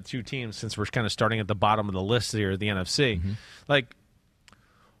with the two teams since we're kind of starting at the bottom of the list here, the NFC. Mm-hmm. Like,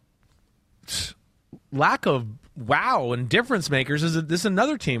 lack of wow and difference makers is this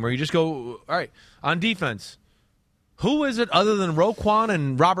another team where you just go, all right, on defense, who is it other than Roquan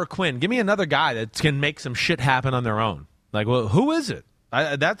and Robert Quinn? Give me another guy that can make some shit happen on their own. Like, well, who is it?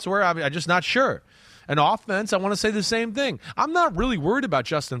 That's where I'm just not sure. And offense, I want to say the same thing. I'm not really worried about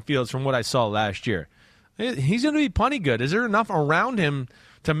Justin Fields from what I saw last year. He's going to be plenty good. Is there enough around him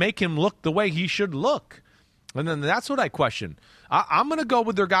to make him look the way he should look? And then that's what I question. I'm going to go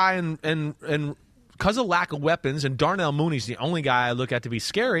with their guy, and because of lack of weapons, and Darnell Mooney's the only guy I look at to be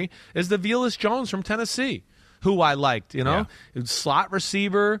scary, is the Velus Jones from Tennessee, who I liked, slot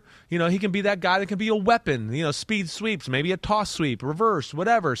receiver, he can be that guy that can be a weapon, speed sweeps, maybe a toss sweep, reverse,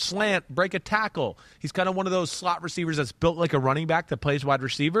 whatever, slant, break a tackle. He's kind of one of those slot receivers that's built like a running back that plays wide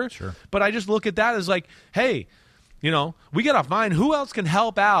receiver. Sure. But I just look at that as like, hey, we got to find who else can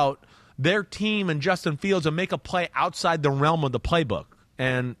help out their team and Justin Fields and make a play outside the realm of the playbook.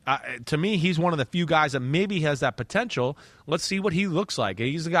 And to me, he's one of the few guys that maybe has that potential. Let's see what he looks like.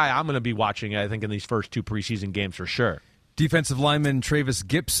 He's the guy I'm going to be watching, I think, in these first two preseason games for sure. Defensive lineman Travis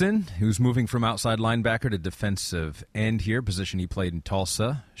Gibson, who's moving from outside linebacker to defensive end here, position he played in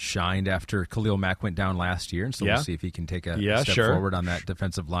Tulsa, shined after Khalil Mack went down last year, and so we'll see if he can take a step forward on that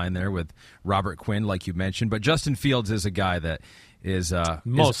defensive line there with Robert Quinn, like you mentioned. But Justin Fields is a guy that is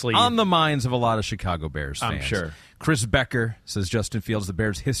mostly on the minds of a lot of Chicago Bears fans. I'm sure. Chris Becker says Justin Fields, the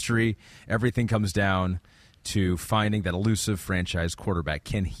Bears' history, everything comes down to finding that elusive franchise quarterback.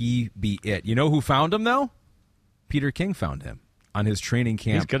 Can he be it? You know who found him, though? Peter King found him on his training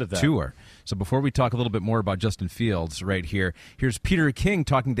camp tour. So before we talk a little bit more about Justin Fields right here, here's Peter King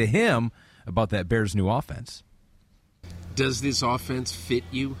talking to him about that Bears' new offense. Does this offense fit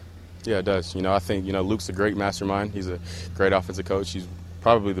you? Yeah, it does. I think, Luke's a great mastermind. He's a great offensive coach. He's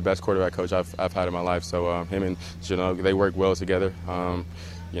probably the best quarterback coach I've had in my life. So him and, they work well together.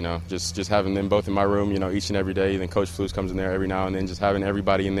 Just having them both in my room, each and every day. Then Coach Flus comes in there every now and then. Just having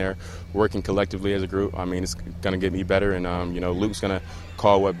everybody in there working collectively as a group. I mean, it's going to get me better. And, Luke's going to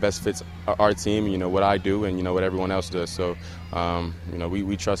call what best fits our team, what I do and, what everyone else does. So,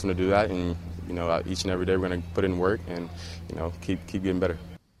 we trust him to do that. And, each and every day we're going to put in work and, keep getting better.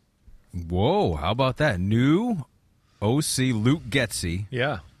 Whoa, how about that? New OC Luke Getsy.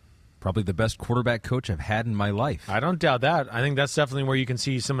 Yeah. Probably the best quarterback coach I've had in my life. I don't doubt that. I think that's definitely where you can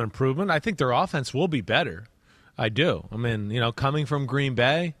see some improvement. I think their offense will be better. I do. I mean, coming from Green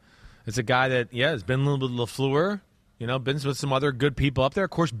Bay, it's a guy that, has been a little bit LaFleur, been with some other good people up there.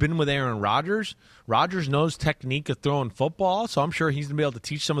 Of course, been with Aaron Rodgers. Rodgers knows technique of throwing football, so I'm sure he's going to be able to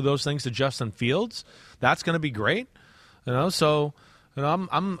teach some of those things to Justin Fields. That's going to be great. So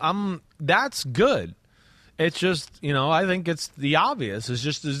I'm that's good. It's just, I think it's the obvious. It's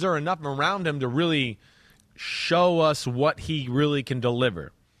just, is there enough around him to really show us what he really can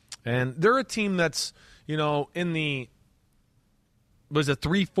deliver? And they're a team that's, in the was a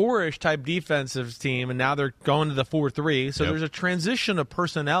 3-4-ish type defensive team, and now they're going to the 4-3. So there's a transition of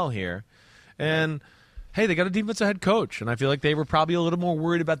personnel here. And, hey, they got a defensive head coach, and I feel like they were probably a little more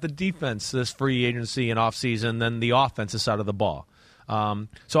worried about the defense this free agency and offseason than the offensive side of the ball.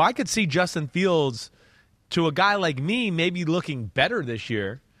 So I could see Justin Fields, to a guy like me, maybe looking better this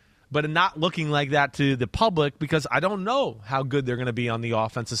year, but not looking like that to the public because I don't know how good they're going to be on the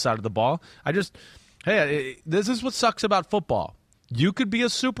offensive side of the ball. This is what sucks about football. You could be a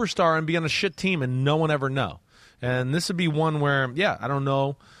superstar and be on a shit team and no one ever know. And this would be one where, I don't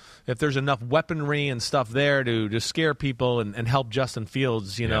know if there's enough weaponry and stuff there to scare people and help Justin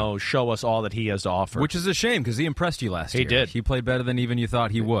Fields, show us all that he has to offer. Which is a shame because he impressed you last year. He did. He played better than even you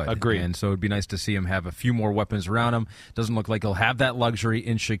thought he would. Agreed. And so it would be nice to see him have a few more weapons around him. Doesn't look like he'll have that luxury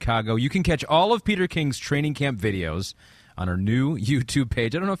in Chicago. You can catch all of Peter King's training camp videos on our new YouTube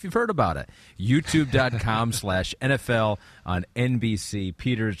page. I don't know if you've heard about it. YouTube.com/NFL on NBC.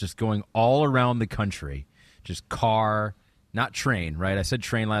 Peter's just going all around the country. Just car, not train, right? I said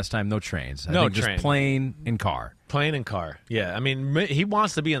train last time. No trains. I think train. Just plane and car. Plane and car. Yeah, I mean, he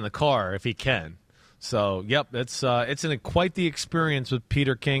wants to be in the car if he can. So, it's quite the experience with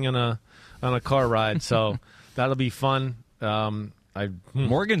Peter King on a car ride. So that'll be fun.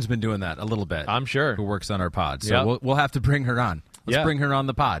 Morgan's been doing that a little bit. I'm sure. Who works on our pod. So we'll have to bring her on. Let's bring her on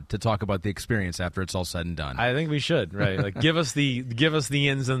the pod to talk about the experience after it's all said and done. I think we should, right? Like, give us the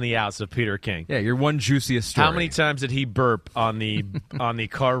ins and the outs of Peter King. Yeah, your one juiciest story. How many times did he burp on the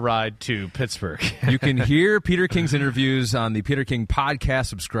car ride to Pittsburgh? You can hear Peter King's interviews on the Peter King podcast.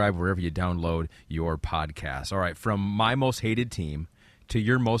 Subscribe wherever you download your podcast. All right, from my most hated team to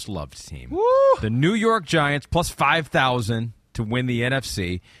your most loved team. Woo! The New York Giants plus 5,000 to win the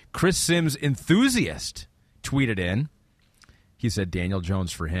NFC. Chris Sims enthusiast tweeted in. He said Daniel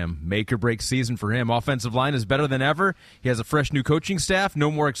Jones for him. Make or break season for him. Offensive line is better than ever. He has a fresh new coaching staff.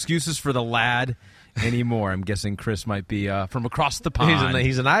 No more excuses for the lad anymore. I'm guessing Chris might be from across the pond.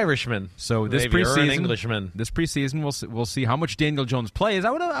 He's an Irishman. So this maybe, preseason, or an Englishman. This preseason, we'll see how much Daniel Jones plays.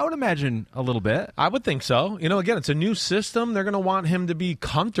 I would imagine a little bit. I would think so. Again, it's a new system. They're going to want him to be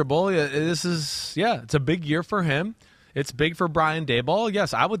comfortable. It's a big year for him. It's big for Brian Daboll.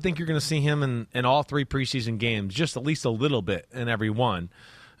 Yes, I would think you're going to see him in all 3 preseason games, just at least a little bit in every one,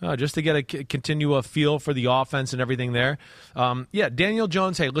 just to continue a feel for the offense and everything there. Daniel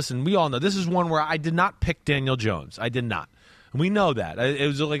Jones, hey, listen, we all know this is one where I did not pick Daniel Jones. I did not. We know that. It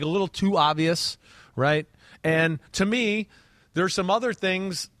was like a little too obvious, right? And to me, there's some other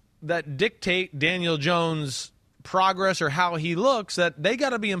things that dictate Daniel Jones' progress or how he looks that they got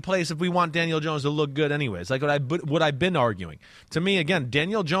to be in place if we want Daniel Jones to look good anyways. Like what I've been arguing. To me, again,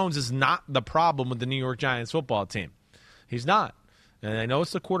 Daniel Jones is not the problem with the New York Giants football team. He's not. And I know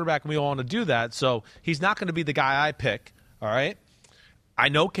it's the quarterback and we all want to do that, so he's not going to be the guy I pick, all right? I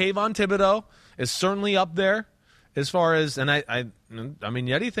know Kayvon Thibodeau is certainly up there as far as, and I mean,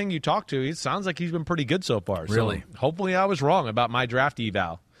 anything you talk to, it sounds like he's been pretty good so far. Really? So hopefully I was wrong about my draft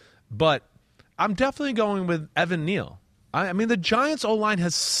eval. But I'm definitely going with Evan Neal. I mean, the Giants' O-line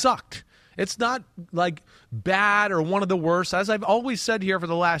has sucked. It's not like bad or one of the worst. As I've always said here for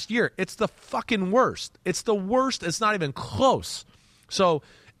the last year, it's the fucking worst. It's the worst. It's not even close. So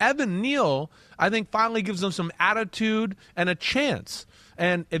Evan Neal, I think, finally gives them some attitude and a chance.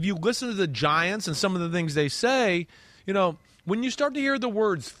 And if you listen to the Giants and some of the things they say, when you start to hear the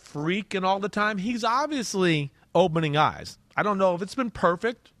words freak and all the time, he's obviously opening eyes. I don't know if it's been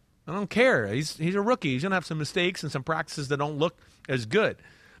perfect. I don't care. He's a rookie. He's going to have some mistakes and some practices that don't look as good.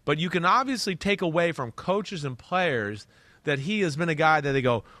 But you can obviously take away from coaches and players that he has been a guy that they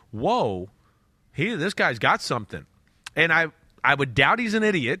go, whoa, this guy's got something. And I would doubt he's an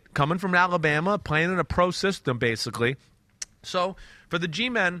idiot coming from Alabama, playing in a pro system basically. So for the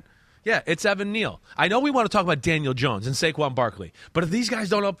G-men, yeah, it's Evan Neal. I know we want to talk about Daniel Jones and Saquon Barkley, but if these guys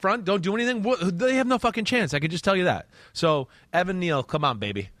don't up front, don't do anything, they have no fucking chance. I can just tell you that. So Evan Neal, come on,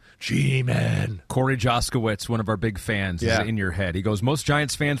 baby. G-Man. Corey Joskowitz, one of our big fans, is in your head. He goes, most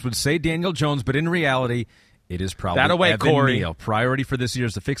Giants fans would say Daniel Jones, but in reality, it is probably Evan Corey. Neal. Priority for this year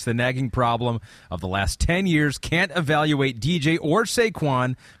is to fix the nagging problem of the last 10 years. Can't evaluate DJ or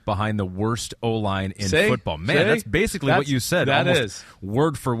Saquon behind the worst O-line in football. Man, that's basically what you said. That almost is.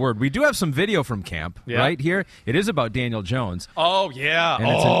 Word for word. We do have some video from camp right here. It is about Daniel Jones. Oh, yeah. And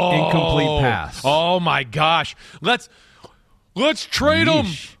it's an incomplete pass. Oh, my gosh. Let's trade him.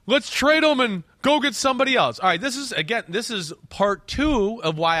 Let's trade him and go get somebody else. All right, this is part 2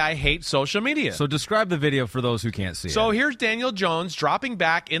 of why I hate social media. So describe the video for those who can't see it. So here's Daniel Jones dropping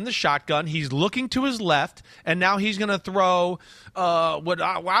back in the shotgun. He's looking to his left, and now he's going to throw what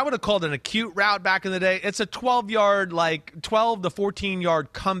I would have called an acute route back in the day. It's a 12-yard, like 12 to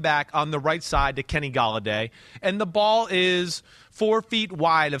 14-yard comeback on the right side to Kenny Golladay, and the ball is 4 feet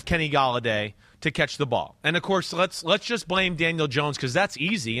wide of Kenny Golladay to catch the ball. And, of course, let's just blame Daniel Jones because that's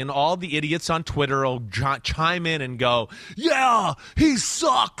easy, and all the idiots on Twitter will chime in and go, yeah, he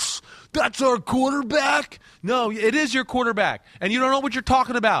sucks. That's our quarterback. No, it is your quarterback, and you don't know what you're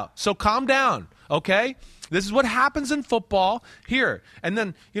talking about. So calm down, okay? This is what happens in football here. And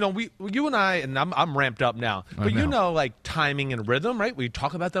then, you and I, and I'm ramped up now, but like timing and rhythm, right? We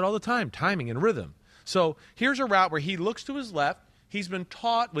talk about that all the time, timing and rhythm. So here's a route where he looks to his left. He's been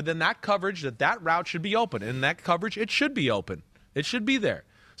taught within that coverage that route should be open. In that coverage, it should be open. It should be there.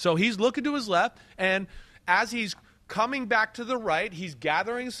 So he's looking to his left, and as he's coming back to the right, he's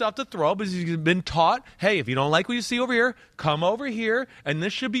gathering stuff to throw because he's been taught, hey, if you don't like what you see over here, come over here, and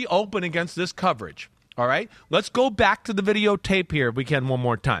this should be open against this coverage. All right? Let's go back to the videotape here if we can one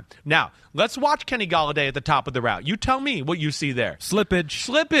more time. Now, let's watch Kenny Golladay at the top of the route. You tell me what you see there.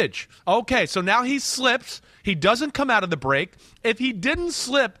 Slippage. Okay, so now he slips. He doesn't come out of the break. If he didn't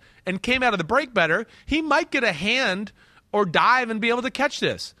slip and came out of the break better, he might get a hand or dive and be able to catch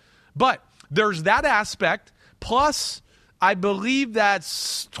this. But there's that aspect. Plus, I believe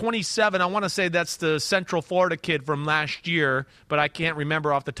that's 27. I want to say that's the Central Florida kid from last year, but I can't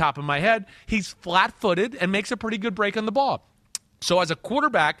remember off the top of my head. He's flat-footed and makes a pretty good break on the ball. So as a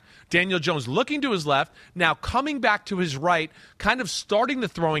quarterback, Daniel Jones looking to his left, now coming back to his right, kind of starting the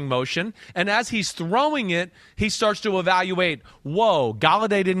throwing motion. And as he's throwing it, he starts to evaluate, whoa,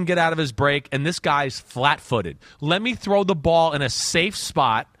 Golladay didn't get out of his break, and this guy's flat-footed. Let me throw the ball in a safe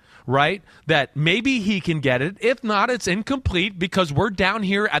spot, right, that maybe he can get it. If not, it's incomplete because we're down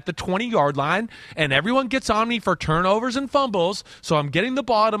here at the 20-yard line, and everyone gets on me for turnovers and fumbles, so I'm getting the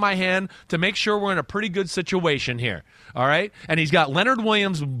ball out of my hand to make sure we're in a pretty good situation here, all right? And he's got Leonard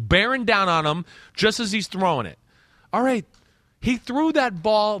Williams bearing down on him just as he's throwing it. All right, he threw that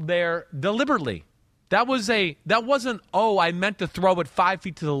ball there deliberately. That wasn't, I meant to throw it 5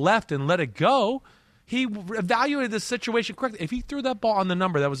 feet to the left and let it go. He evaluated the situation correctly. If he threw that ball on the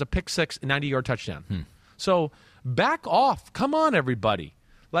number, that was a pick six, 90-yard touchdown. So back off. Come on, everybody.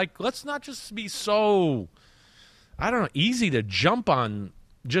 Like, let's not just be so, easy to jump on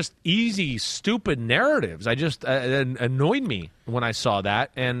just easy, stupid narratives. It annoyed me when I saw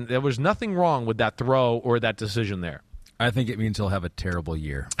that, and there was nothing wrong with that throw or that decision there. I think it means he'll have a terrible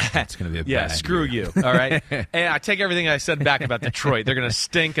year. It's going to be a bad screw year. you, all right? And I take everything I said back about Detroit. They're going to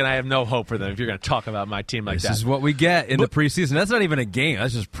stink, and I have no hope for them if you're going to talk about my team like that. This is what we get in the preseason. That's not even a game.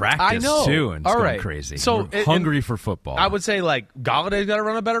 That's just practice, I know. too, and it's all going right. crazy. So We're hungry for football. I would say, Galladay's got to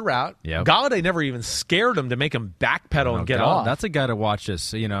run a better route. Yep. Galladay never even scared him to make him backpedal and get off. That's a guy to watch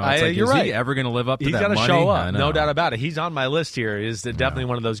this. You're is right. he ever going to live up to that money? He's got to show up, no doubt about it. He's on my list here. He's definitely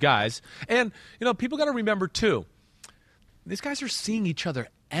one of those guys. And, people got to remember, too, these guys are seeing each other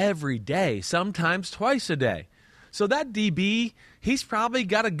every day, sometimes twice a day. So that DB, he's probably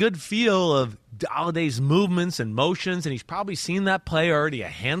got a good feel of Galladay's movements and motions, and he's probably seen that play already a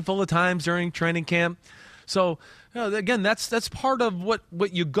handful of times during training camp. So, again, that's part of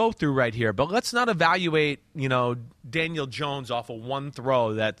what you go through right here. But let's not evaluate, Daniel Jones off of one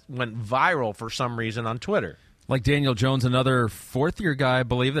throw that went viral for some reason on Twitter. Like Daniel Jones, another fourth-year guy, I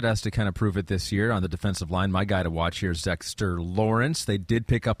believe, that has to kind of prove it this year on the defensive line. My guy to watch here is Dexter Lawrence. They did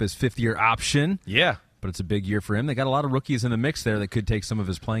pick up his fifth-year option. Yeah. But it's a big year for him. They got a lot of rookies in the mix there that could take some of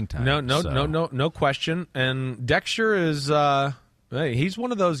his playing time. No question. And Dexter is he's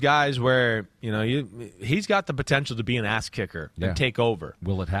one of those guys where, he's got the potential to be an ass kicker and take over.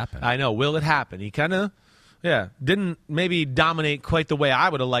 Will it happen? I know. Will it happen? He kind of didn't maybe dominate quite the way I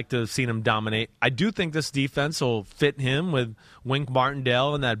would have liked to have seen him dominate. I do think this defense will fit him with Wink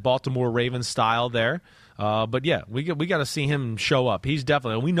Martindale and that Baltimore Ravens style there. But we got to see him show up. He's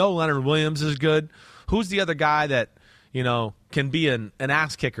definitely. We know Leonard Williams is good. Who's the other guy that can be an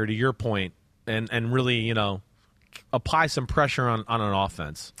ass kicker to your point and really apply some pressure on an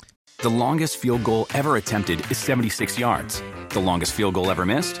offense? The longest field goal ever attempted is 76 yards. The longest field goal ever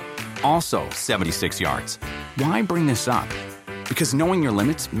missed? Also 76 yards. Why bring this up? Because knowing your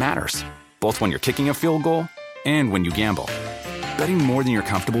limits matters, both when you're kicking a field goal and when you gamble. Betting more than you're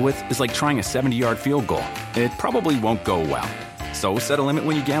comfortable with is like trying a 70-yard field goal. It probably won't go well. So set a limit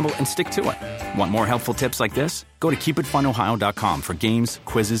when you gamble and stick to it. Want more helpful tips like this? Go to keepitfunohio.com for games,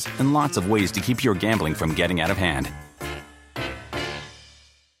 quizzes, and lots of ways to keep your gambling from getting out of hand.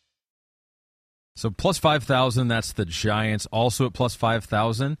 So plus 5,000, that's the Giants. Also at plus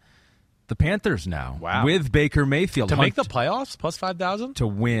 5,000, the Panthers now. Wow. With Baker Mayfield. To make the playoffs, plus 5,000? To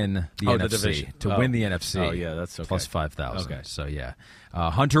win the NFC. The division. Win the NFC. Oh, yeah, that's okay. Plus 5,000. Okay. So, yeah.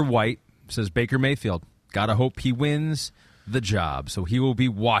 Hunter White says Baker Mayfield. Got to hope he wins the job. So he will be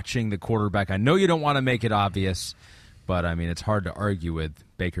watching the quarterback. I know you don't want to make it obvious, but, it's hard to argue with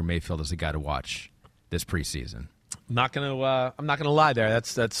Baker Mayfield as a guy to watch this preseason. I'm not gonna lie there.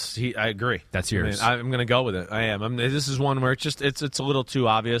 I agree. That's yours. I'm gonna go with it. I am. This is one where it's a little too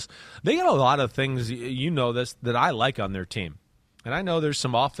obvious. They got a lot of things that I like on their team, and I know there's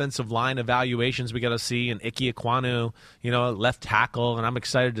some offensive line evaluations we got to see. And Ike Ekwonu, left tackle, and I'm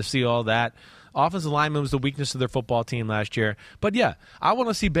excited to see all that. Offensive lineman was the weakness of their football team last year. But yeah, I want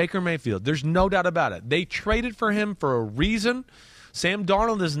to see Baker Mayfield. There's no doubt about it. They traded for him for a reason. Sam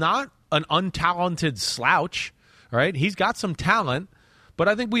Darnold is not an untalented slouch. Right? He's got some talent, but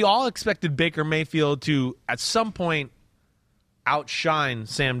I think we all expected Baker Mayfield to, at some point, outshine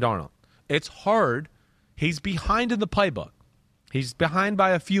Sam Darnold. It's hard. He's behind in the playbook. He's behind by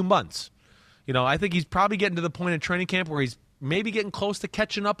a few months. I think he's probably getting to the point in training camp where he's maybe getting close to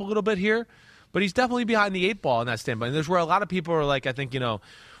catching up a little bit here, but he's definitely behind the eight ball in that standpoint. And there's where a lot of people are like, I think,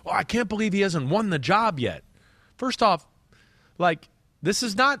 I can't believe he hasn't won the job yet. First off, this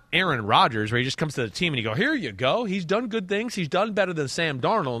is not Aaron Rodgers where he just comes to the team and you go, here you go. He's done good things. He's done better than Sam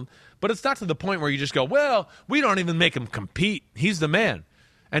Darnold. But it's not to the point where you just go, well, we don't even make him compete. He's the man.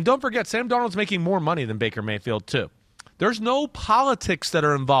 And don't forget, Sam Darnold's making more money than Baker Mayfield, too. There's no politics that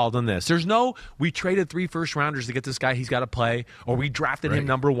are involved in this. There's no, we traded 3 first-rounders to get this guy, he's got to play, or we drafted him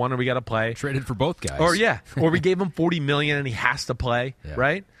number 1, or we got to play. Traded for both guys. Or we gave him $40 million and he has to play,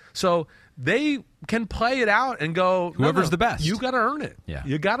 right? So they can play it out and go, whoever's the best. You got to earn it. Yeah.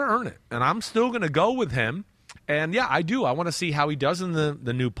 You got to earn it. And I'm still going to go with him. And yeah, I do. I want to see how he does in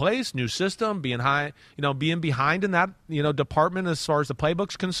the new place, new system, being behind in that department as far as the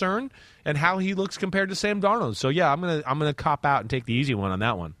playbook's concerned, and how he looks compared to Sam Darnold. So yeah, I'm gonna cop out and take the easy one on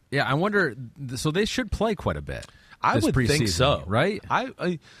that one. Yeah, I wonder. So they should play quite a bit. I would think so, right?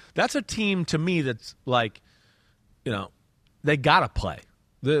 I that's a team to me that's like, they gotta play.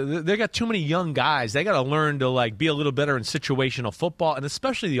 They got too many young guys. They got to learn to be a little better in situational football, and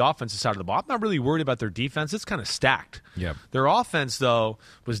especially the offensive side of the ball. I'm not really worried about their defense. It's kind of stacked. Yep. Their offense, though,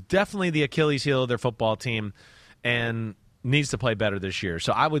 was definitely the Achilles heel of their football team and needs to play better this year.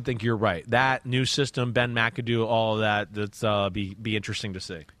 So I would think you're right. That new system, Ben McAdoo, all of that's be interesting to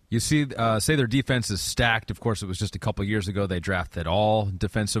see. You see, say their defense is stacked. Of course, it was just a couple years ago they drafted all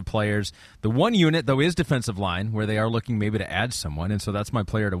defensive players. The one unit, though, is defensive line, where they are looking maybe to add someone. And so that's my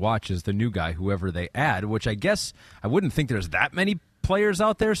player to watch is the new guy, whoever they add, which I guess I wouldn't think there's that many players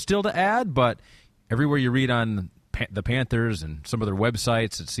out there still to add. But everywhere you read on the Panthers and some of their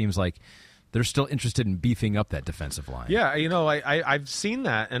websites, it seems like they're still interested in beefing up that defensive line. Yeah, I've seen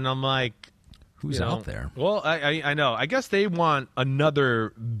that, and I'm like, who's out there? Well, I know. I guess they want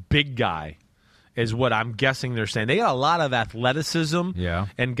another big guy is what I'm guessing they're saying. They got a lot of athleticism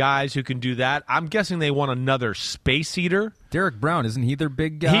and guys who can do that. I'm guessing they want another space eater. Derek Brown, isn't he their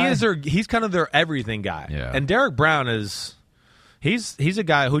big guy? He's kind of their everything guy. Yeah. And Derek Brown he's a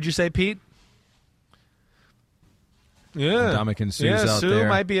guy, who'd you say, Pete? Yeah. Ndamukong Suh's out Suh there.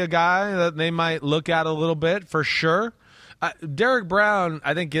 might be a guy that they might look at a little bit for sure. Derek Brown,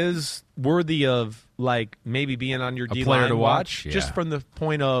 I think, is worthy of maybe being on your D line player to watch, just from the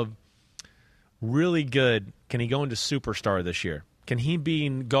point of really good. Can he go into superstar this year? Can he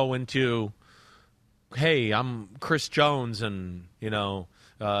go into, hey, I'm Chris Jones and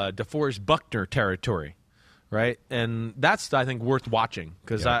DeForest Buckner territory, right? And that's, I think, worth watching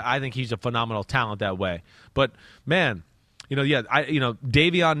because I think he's a phenomenal talent that way. But man,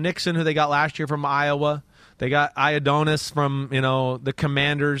 Davion Nixon, who they got last year from Iowa. They got Ioannidis from, the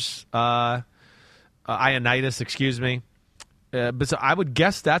Commanders, Ioannidis, excuse me. But so I would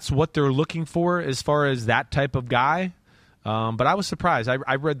guess that's what they're looking for as far as that type of guy. But I was surprised.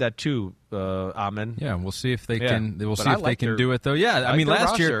 I read that too, Amen. Yeah, we'll see if they can. We'll see if they can their, do it, though. Yeah, I mean,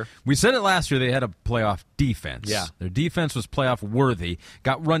 last year, we said it last year, they had a playoff defense. Yeah. Their defense was playoff worthy.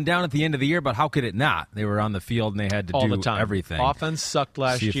 Got run down at the end of the year, but how could it not? They were on the field and they had to all do the time. Everything. Offense sucked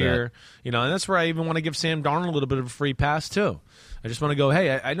last year. And that's where I even want to give Sam Darnold a little bit of a free pass, too. I just want to go,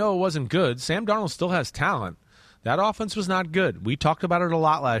 hey, I know it wasn't good. Sam Darnold still has talent. That offense was not good. We talked about it a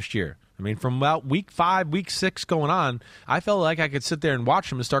lot last year. I mean, from about week 5, week 6 going on, I felt like I could sit there and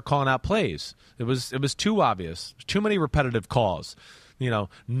watch him and start calling out plays. It was too obvious. Too many repetitive calls.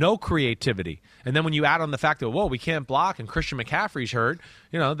 No creativity. And then when you add on the fact that, we can't block and Christian McCaffrey's hurt,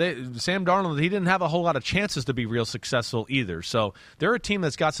 Sam Darnold, he didn't have a whole lot of chances to be real successful either. So they're a team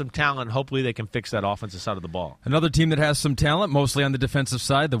that's got some talent. Hopefully they can fix that offensive side of the ball. Another team that has some talent, mostly on the defensive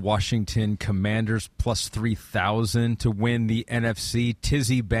side, the Washington Commanders, plus 3,000 to win the NFC.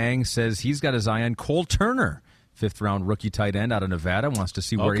 Tizzy Bang says he's got his eye on Cole Turner. 5th-round rookie tight end out of Nevada, wants to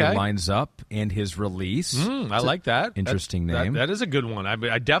see where he lines up and his release. I like that. Interesting name. That is a good one.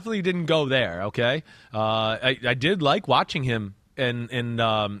 I definitely didn't go there, okay? I did like watching him in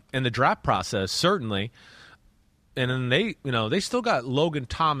the draft process, certainly. And then they still got Logan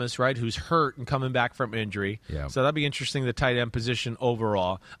Thomas, right, who's hurt and coming back from injury. Yeah. So that'd be interesting, the tight end position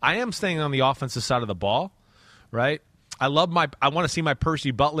overall. I am staying on the offensive side of the ball, right? I want to see my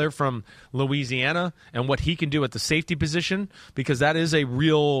Percy Butler from Louisiana and what he can do at the safety position because that is a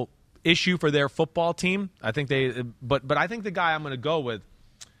real issue for their football team. I think but I think the guy I'm going to go with,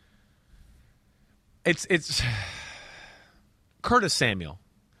 it's Curtis Samuel.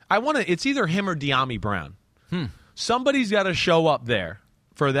 It's either him or De'Ami Brown. Somebody's got to show up there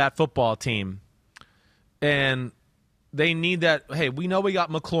for that football team, and they need that. Hey, we know we got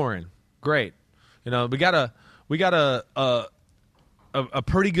McLaurin, great. We got a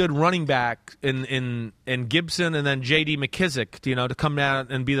pretty good running back in Gibson and then J.D. McKissick, to come down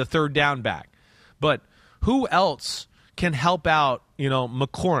and be the third down back. But who else can help out,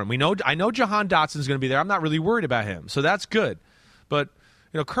 McLaurin? I know Jahan Dotson's going to be there. I'm not really worried about him, so that's good. But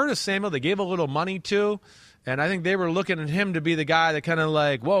Curtis Samuel, they gave a little money to, And I think they were looking at him to be the guy that kind of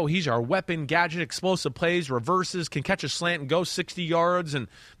like, whoa, he's our weapon, gadget, explosive plays, reverses, can catch a slant and go 60 yards. And,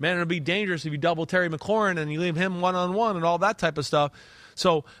 man, it'll be dangerous if you double Terry McLaurin and you leave him one-on-one and all that type of stuff.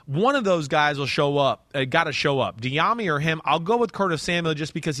 So one of those guys will show up, got to show up. Diami or him, I'll go with Curtis Samuel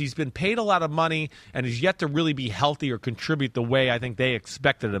just because he's been paid a lot of money and is yet to really be healthy or contribute the way I think they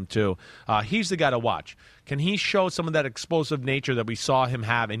expected him to. He's the guy to watch. Can he show some of that explosive nature that we saw him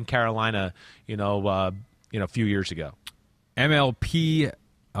have in Carolina, a few years ago? ML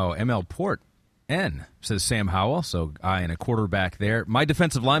Port N, says Sam Howell, so I and a quarterback there. My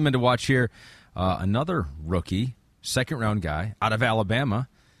defensive lineman to watch here, another rookie, second-round guy out of Alabama,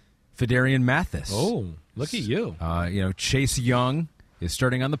 Fedarian Mathis. Oh, look at you. Chase Young is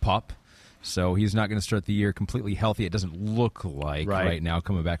starting on the PUP, so he's not going to start the year completely healthy. It doesn't look like right now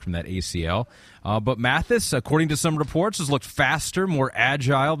coming back from that ACL. But Mathis, according to some reports, has looked faster, more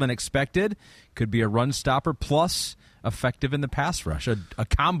agile than expected. Could be a run stopper, plus effective in the pass rush, a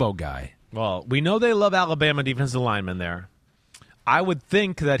combo guy. Well, we know they love Alabama defensive linemen there. I would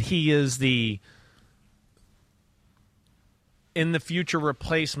think that he is the in the future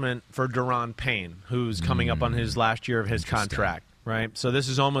replacement for Daron Payne, who's coming up on his last year of his contract, right? So this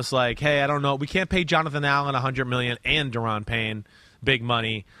is almost like, hey, I don't know, we can't pay Jonathan Allen $100 million and Daron Payne big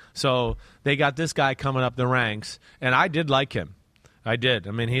money, so they got this guy coming up the ranks, and I did like him. I did.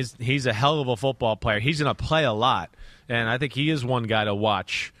 I mean, he's a hell of a football player. He's going to play a lot, and I think he is one guy to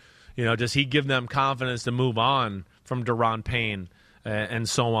watch. Does he give them confidence to move on from Daron Payne? And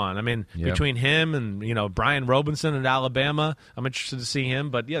so on. I mean, between him and, Brian Robinson at Alabama, I'm interested to see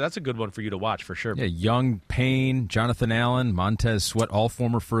him. But, yeah, that's a good one for you to watch for sure. Yeah, Young, Payne, Jonathan Allen, Montez Sweat, all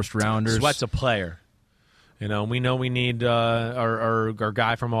former first-rounders. Sweat's a player. We know we need our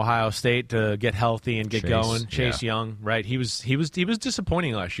guy from Ohio State to get healthy and get going. Chase Young, right? He was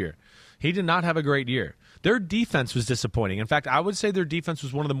disappointing last year. He did not have a great year. Their defense was disappointing. In fact, I would say their defense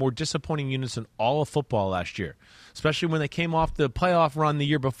was one of the more disappointing units in all of football last year, especially when they came off the playoff run the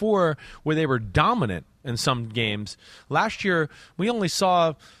year before where they were dominant in some games. Last year, we only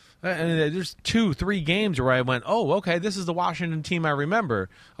saw there's 2-3 games where I went, oh, okay, this is the Washington team I remember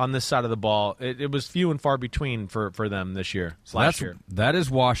on this side of the ball. It was few and far between for them this year, last year. That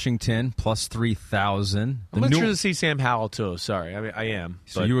is Washington, plus 3,000. I'm interested to see Sam Howell, too. Sorry, I am.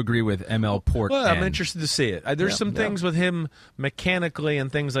 So you agree with ML Port? Well, I'm interested to see it. There's some things with him mechanically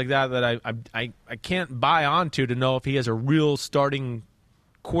and things like that I can't buy onto to know if he has a real starting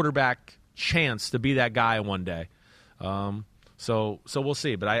quarterback chance to be that guy one day. So we'll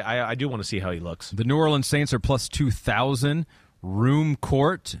see, but I do want to see how he looks. The New Orleans Saints are plus 2,000. Room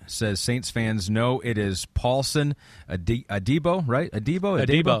Court says Saints fans know it is Paulson Adebo, right?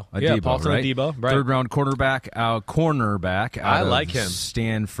 Adebo. Yeah, Paulson right? Adebo. Right. Third-round cornerback out I like of him.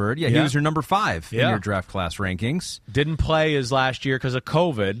 Stanford. Yeah, he was your number 5 in your draft class rankings. Didn't play his last year because of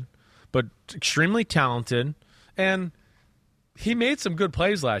COVID, but extremely talented. And he made some good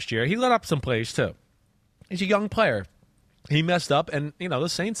plays last year. He let up some plays, too. He's a young player. He messed up, and, the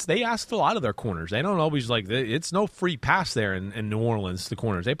Saints, they asked a lot of their corners. They don't always, it's no free pass there in New Orleans, the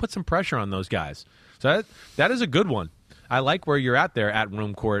corners. They put some pressure on those guys. So that is a good one. I like where you're at there at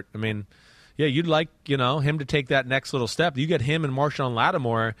Room Court. I mean, yeah, you'd like, him to take that next little step. You get him and Marshawn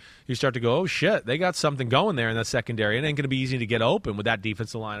Lattimore, you start to go, oh, shit, they got something going there in that secondary. It ain't going to be easy to get open with that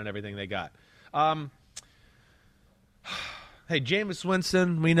defensive line and everything they got. Hey, Jameis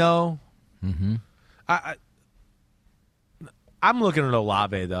Winston, we know. Mm-hmm. I'm looking at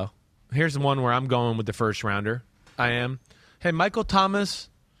Olave, though. Here's the one where I'm going with the first rounder. I am. Hey, Michael Thomas.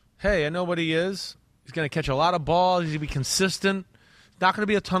 Hey, I know what he is. He's going to catch a lot of balls. He's going to be consistent. Not going to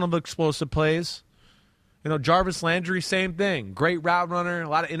be a ton of explosive plays. Jarvis Landry, same thing. Great route runner, a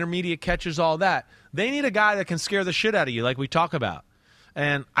lot of intermediate catches, all that. They need a guy that can scare the shit out of you, like we talk about.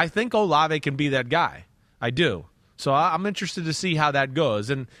 And I think Olave can be that guy. I do. So I'm interested to see how that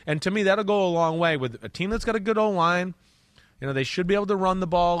goes. And to me, that'll go a long way with a team that's got a good O-line. They should be able to run the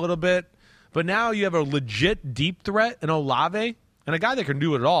ball a little bit. But now you have a legit deep threat in Olave and a guy that can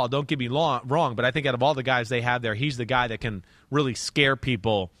do it all. Don't get me wrong, but I think out of all the guys they have there, he's the guy that can really scare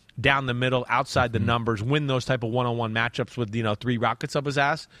people down the middle, outside the numbers, win those type of one-on-one matchups with 3 rockets up his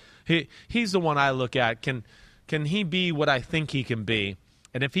ass. He's the one I look at. Can he be what I think he can be?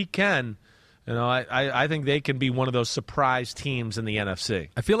 And if he can, I think they can be one of those surprise teams in the NFC.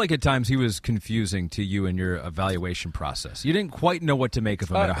 I feel like at times he was confusing to you in your evaluation process. You didn't quite know what to make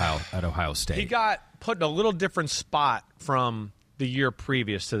of him at Ohio State. He got put in a little different spot from the year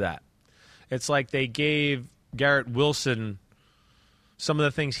previous to that. It's like they gave Garrett Wilson some of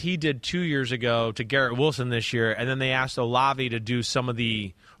the things he did 2 years ago to Garrett Wilson this year, and then they asked Olave to do some of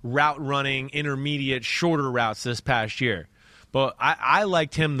the route running, intermediate, shorter routes this past year. But I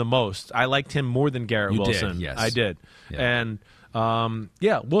liked him the most. I liked him more than Garrett Wilson. Did, yes. I did. Yeah. And,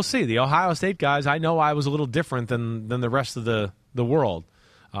 we'll see. The Ohio State guys, I know I was a little different than the rest of the world.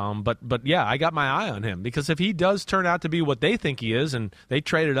 But yeah, I got my eye on him because if he does turn out to be what they think he is and they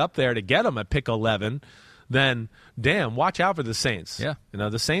traded up there to get him at pick 11, then damn, watch out for the Saints. Yeah.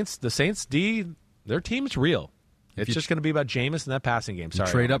 The Saints D, their team's real. It's just going to be about Jameis and that passing game. Sorry.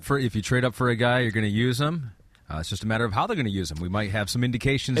 If you trade up for a guy, you're going to use him. It's just a matter of how they're going to use him. We might have some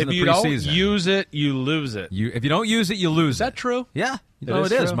indications in the preseason. If you don't use it, you lose it. If you don't use it, you lose it. Is that true? Yeah. It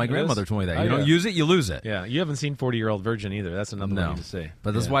is it is. true. My grandmother told me that. You don't use it, you lose it. Yeah. You haven't seen 40-Year-Old Virgin either. That's another one to say.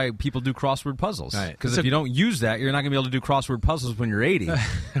 But that's why people do crossword puzzles. Because right. if you don't use that, you're not going to be able to do crossword puzzles when you're 80. Right.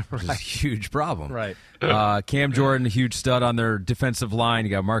 Which is a huge problem. Right. Cam Jordan, a huge stud on their defensive line.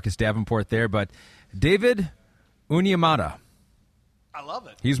 You got Marcus Davenport there. But David Onyemata. I love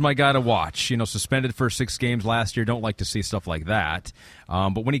it. He's my guy to watch. Suspended for 6 games last year. Don't like to see stuff like that.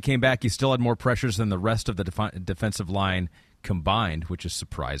 But when he came back, he still had more pressures than the rest of the defensive line combined, which is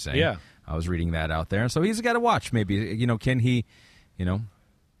surprising. Yeah. I was reading that out there. So he's a guy to watch. Maybe, can he,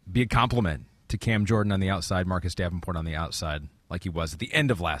 be a compliment to Cam Jordan on the outside, Marcus Davenport on the outside, like he was at the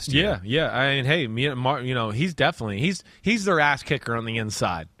end of last year. Yeah. I mean, hey, he's definitely he's their ass kicker on the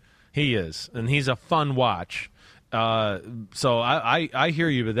inside. He is, and he's a fun watch. So I hear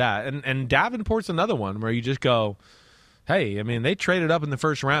you with that. And Davenport's another one where you just go, hey, I mean, they traded up in the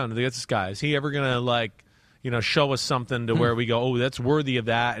first round to get this guy. Is he ever going to, show us something to where we go, oh, that's worthy of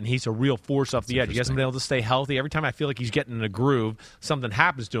that, and he's a real force off the edge. He hasn't been able to stay healthy. Every time I feel like he's getting in a groove, something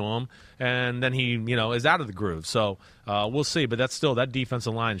happens to him, and then he, is out of the groove. So we'll see. But that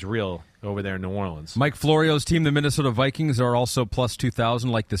defensive line is real over there in New Orleans. Mike Florio's team, the Minnesota Vikings, are also plus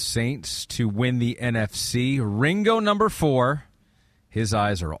 2,000 like the Saints to win the NFC. Ringo, number 4, his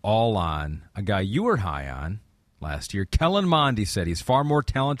eyes are all on a guy you were high on last year. Kellen Mond, he said he's far more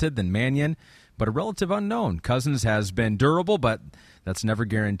talented than Mannion, but a relative unknown. Cousins has been durable, but that's never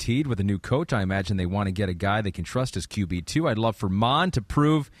guaranteed. With a new coach, I imagine they want to get a guy they can trust as QB2. I'd love for Mond to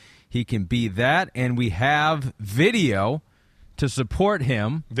prove he can be that, and we have video to support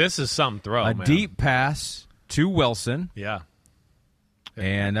him. This is some throw, man. Deep pass to Wilson. Yeah.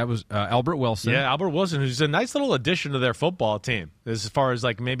 And that was Albert Wilson. Yeah, Albert Wilson, who's a nice little addition to their football team, as far as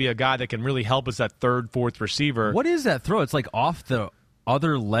maybe a guy that can really help as that third, fourth receiver. What is that throw? It's off the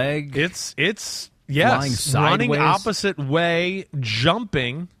other leg. It's flying sideways. Running opposite way,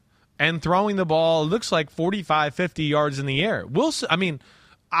 jumping, and throwing the ball. It looks like 45, 50 yards in the air. Wilson, I mean,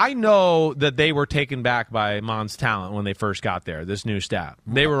 I know that they were taken back by Mond's talent when they first got there, this new staff.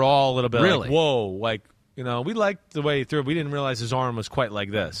 They were all a little bit really? Whoa, we liked the way he threw it. We didn't realize his arm was quite like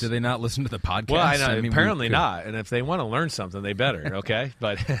this. Do they not listen to the podcast? Well, I know, apparently not. And if they want to learn something, they better, okay?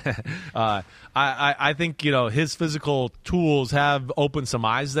 But I think, his physical tools have opened some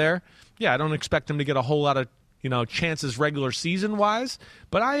eyes there. Yeah, I don't expect him to get a whole lot of, chances regular season-wise,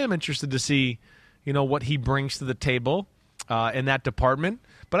 but I am interested to see, what he brings to the table in that department.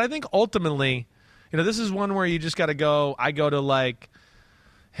 But I think ultimately, this is one where you just got to go,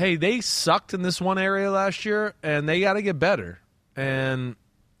 hey, they sucked in this one area last year, and they got to get better. And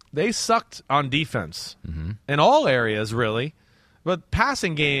they sucked on defense in all areas, really, but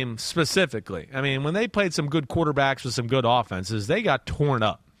passing game specifically. I mean, when they played some good quarterbacks with some good offenses, they got torn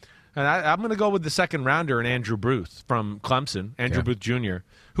up. And I'm going to go with the second rounder and Andrew Booth from Clemson, Andrew Booth Jr.,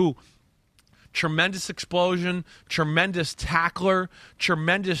 who tremendous explosion, tremendous tackler,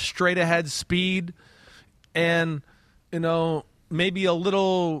 tremendous straight-ahead speed, and, maybe a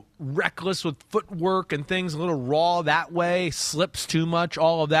little reckless with footwork and things, a little raw that way, slips too much,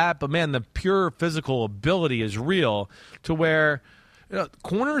 all of that. But, man, the pure physical ability is real to where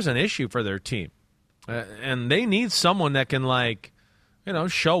corner is an issue for their team. And they need someone that can,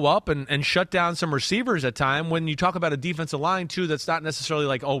 show up and shut down some receivers at time. When you talk about a defensive line, too, that's not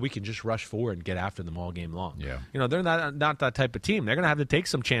necessarily we can just rush forward and get after them all game long. Yeah. They're not that type of team. They're going to have to take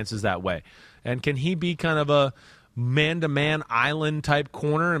some chances that way. And can he be kind of a man-to-man island type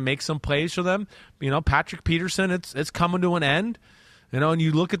corner and make some plays for them? Patrick Peterson, it's coming to an end. And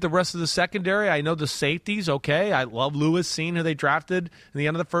you look at the rest of the secondary, I know the safeties, okay. I love Lewis Seen, who they drafted in the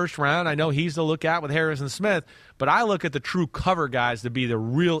end of the first round. I know he's to look at with Harrison Smith, but I look at the true cover guys to be the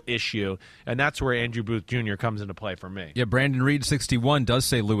real issue, and that's where Andrew Booth Jr. comes into play for me. Yeah, Brandon Reed, 61, does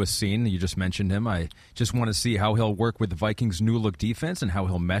say Lewis Seen. You just mentioned him. I just want to see how he'll work with the Vikings' new-look defense and how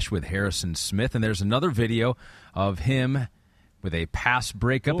he'll mesh with Harrison Smith. And there's another video of him with a pass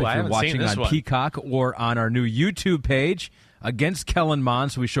breakup. Ooh, if you're watching on Peacock or on our new YouTube page against Kellen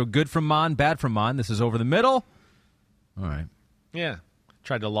Mond. So we show good from Mond, bad from Mond. This is over the middle. All right. Yeah.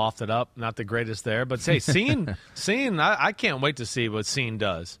 Tried to loft it up. Not the greatest there. But say, Scene, I can't wait to see what Scene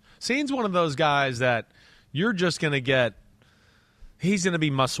does. Scene's one of those guys that you're just going to get, he's going to be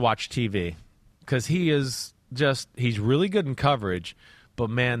must-watch TV because he's really good in coverage. But,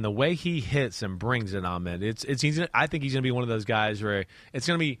 man, the way he hits and brings it on, man, I think he's going to be one of those guys where it's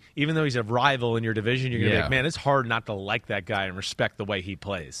going to be, even though he's a rival in your division, you're going to be like, man, it's hard not to like that guy and respect the way he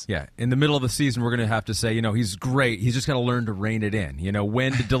plays. Yeah. In the middle of the season, we're going to have to say, he's great. He's just got to learn to rein it in,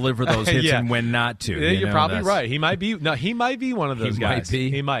 when to deliver those hits and when not to. You're probably right. He might be one of those guys.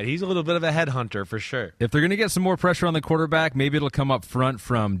 He might. He's a little bit of a headhunter for sure. If they're going to get some more pressure on the quarterback, maybe it'll come up front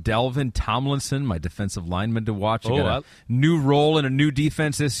from Delvin Tomlinson, my defensive lineman to watch. Got a new role and a new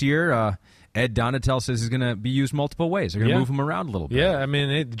defense this year. Ed Donatel says he's going to be used multiple ways. They're going to move him around a little bit. Yeah, I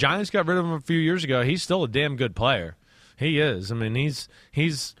mean, the Giants got rid of him a few years ago. He's still a damn good player. He is. I mean, he's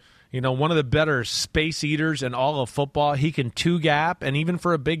one of the better space eaters in all of football. He can two-gap, and even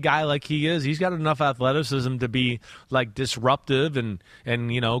for a big guy like he is, he's got enough athleticism to be, like, disruptive and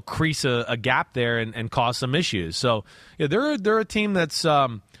crease a gap there and cause some issues. So, yeah, they're a team that's,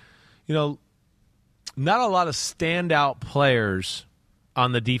 not a lot of standout players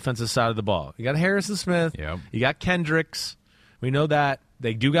on the defensive side of the ball. You got Harrison Smith. Yep. You got Kendricks. We know that.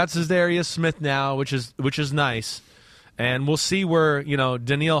 They do got Za'Darius Smith now, which is nice. And we'll see where,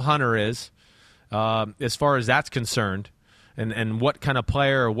 Danielle Hunter is as far as that's concerned and what kind of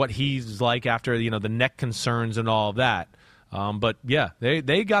player or what he's like after, the neck concerns and all of that. But, yeah,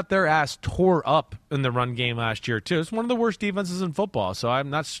 they got their ass tore up in the run game last year, too. It's one of the worst defenses in football. So I'm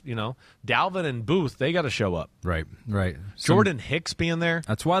not, Dalvin and Booth, they got to show up. Right. Jordan Hicks being there.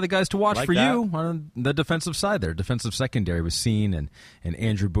 That's why the guys to watch like for that. you on the defensive side there. Defensive secondary was Scene and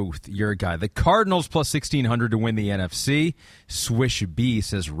Andrew Booth, your guy. The Cardinals plus 1,600 to win the NFC. Swish B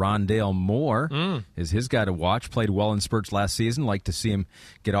says Rondale Moore is his guy to watch. Played well in spurts last season. Like to see him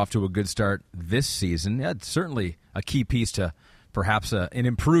get off to a good start this season. Yeah, certainly a key piece to perhaps an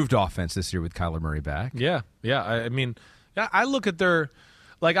improved offense this year with Kyler Murray back. Yeah. I mean, I look at their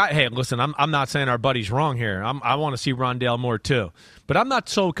hey, listen, I'm not saying our buddy's wrong here. I want to see Rondale Moore too, but I'm not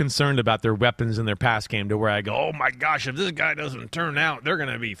so concerned about their weapons in their pass game to where I go, oh my gosh, if this guy doesn't turn out, they're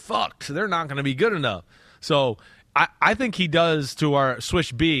going to be fucked. They're not going to be good enough. So I think he does, to our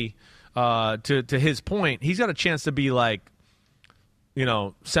Swish B, to his point, he's got a chance to be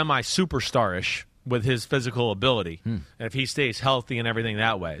semi-superstar-ish with his physical ability, if he stays healthy and everything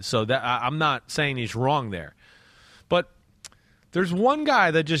that way. So that I'm not saying he's wrong there. But there's one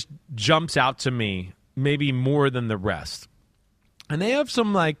guy that just jumps out to me maybe more than the rest. And they have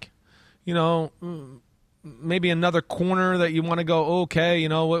some, maybe another corner that you want to go, okay,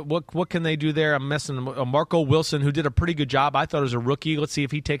 what can they do there? I'm messing Marco Wilson, who did a pretty good job. I thought it was a rookie. Let's see if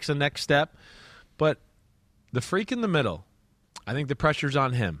he takes the next step. But the freak in the middle, I think the pressure's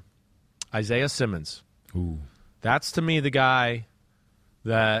on him. Isaiah Simmons. Ooh. That's, to me, the guy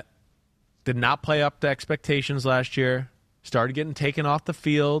that did not play up to expectations last year, started getting taken off the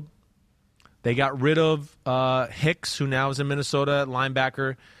field. They got rid of Hicks, who now is in Minnesota at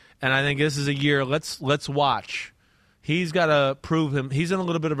linebacker, and I think this is a year, let's watch. He's got to prove him. He's in a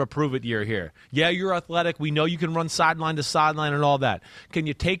little bit of a prove-it year here. Yeah, you're athletic. We know you can run sideline to sideline and all that. Can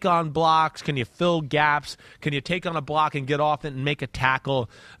you take on blocks? Can you fill gaps? Can you take on a block and get off it and make a tackle?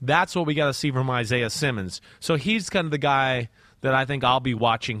 That's what we got to see from Isaiah Simmons. So he's kind of the guy that I think I'll be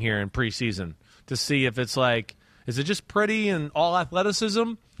watching here in preseason to see if it's is it just pretty and all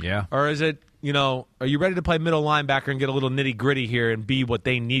athleticism? Yeah. Or is it, are you ready to play middle linebacker and get a little nitty-gritty here and be what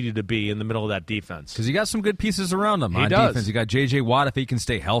they needed to be in the middle of that defense? Because you got some good pieces around him on does. defense. You got J.J. Watt if he can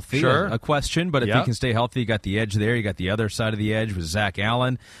stay healthy. Sure. A question, but if he can stay healthy, you got the edge there. You got the other side of the edge with Zach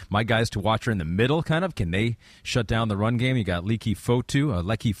Allen. My guys to watch are in the middle, kind of. Can they shut down the run game? You got Leki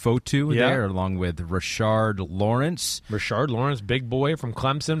Fotu there, along with Rashard Lawrence. Rashard Lawrence, big boy from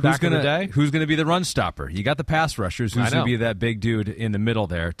Clemson back in the day. Who's going to be the run stopper? You got the pass rushers. Who's going to be that big dude in the middle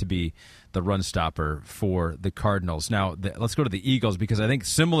there to be the run stopper for the Cardinals? Now, let's go to the Eagles because I think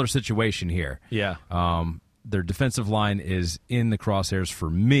similar situation here. Yeah. Their defensive line is in the crosshairs for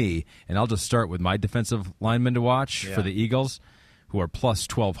me, and I'll just start with my defensive lineman to watch for the Eagles, who are plus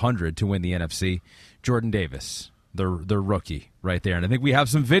 1,200 to win the NFC. Jordan Davis, their rookie right there. And I think we have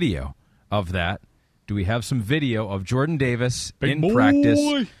some video of that. Do we have some video of Jordan Davis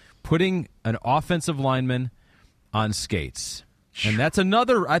practice putting an offensive lineman on skates? And that's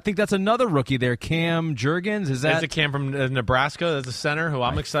another. I think that's another rookie there, Cam Jurgens. Is it Cam from Nebraska? That's a center who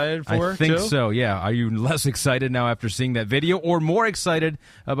I'm excited for. I think too? so. Yeah. Are you less excited now after seeing that video, or more excited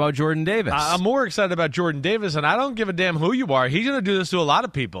about Jordan Davis? I'm more excited about Jordan Davis, and I don't give a damn who you are. He's going to do this to a lot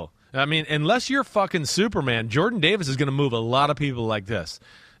of people. I mean, unless you're fucking Superman, Jordan Davis is going to move a lot of people like this.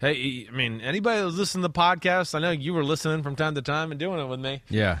 Hey, I mean, anybody who's listening to the podcast, I know you were listening from time to time and doing it with me.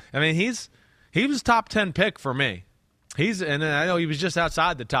 Yeah. I mean, he was top 10 pick for me. And I know he was just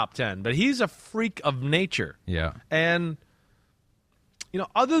outside the top 10, but he's a freak of nature. Yeah. And,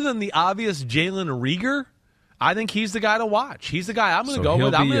 other than the obvious Jalen Reagor, I think he's the guy to watch. He's the guy I'm going to go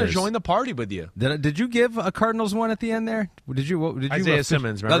with. I'm going to join the party with you. Did you give a Cardinals one at the end there? Did you Isaiah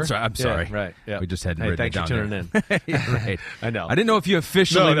Simmons, remember? That's right. I'm sorry. Yeah, right. Yeah. We just hadn't written it down. Thanks for tuning in. Right. I know. I didn't know if you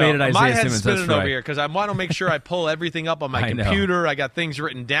officially made it Isaiah My head's Simmons. spinning That's right. over here because I want to make sure I pull everything up on my computer. I got things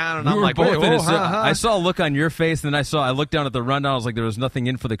written down, and I'm like, I saw a look on your face, and then I looked down at the rundown. I was like, there was nothing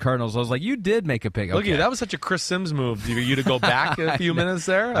in for the Cardinals. I was like, you did make a pick. Look at you. That was such a Chris Sims move for you to go back a few minutes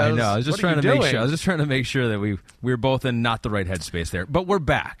there. I know. I was just trying to make sure that we were both in not the right headspace there, but we're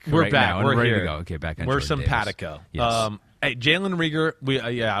back. We're back. Now, we're ready here. to go. Okay, back on. We're Jordan simpatico. Yes. Hey, Jalen Reagor.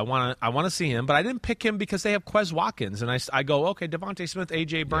 I want to see him, but I didn't pick him because they have Quez Watkins, and I go, okay, Devontae Smith,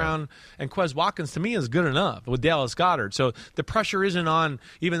 AJ Brown, and Quez Watkins to me is good enough with Dallas Goedert. So the pressure isn't on,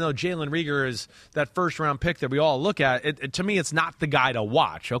 even though Jalen Reagor is that first round pick that we all look at. To me, it's not the guy to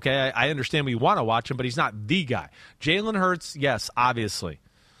watch. Okay, I understand we want to watch him, but he's not the guy. Jalen Hurts, yes, obviously.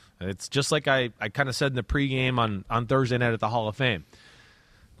 It's just like I kind of said in the pregame on Thursday night at the Hall of Fame.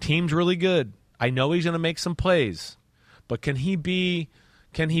 Team's really good. I know he's going to make some plays, but can he beat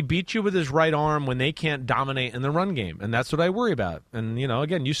you with his right arm when they can't dominate in the run game? And that's what I worry about. And,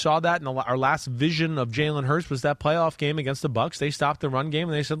 again, you saw that in our last vision of Jalen Hurts was that playoff game against the Bucs. They stopped the run game,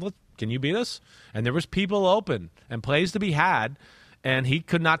 and they said, look, can you beat us? And there was people open and plays to be had, and he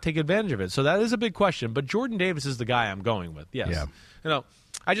could not take advantage of it. So that is a big question. But Jordan Davis is the guy I'm going with, yes. Yeah.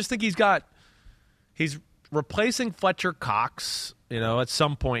 I just think he's replacing Fletcher Cox, at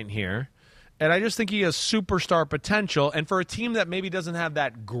some point here. And I just think he has superstar potential. And for a team that maybe doesn't have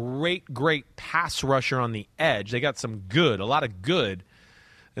that great pass rusher on the edge, they got a lot of good.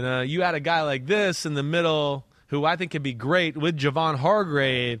 And you add a guy like this in the middle who I think could be great with Javon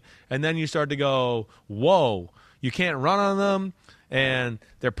Hargrave, and then you start to go, whoa, you can't run on them, and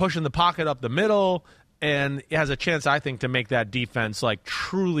they're pushing the pocket up the middle. And it has a chance, I think, to make that defense like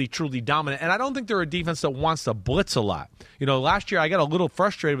truly, truly dominant. And I don't think they're a defense that wants to blitz a lot. Last year I got a little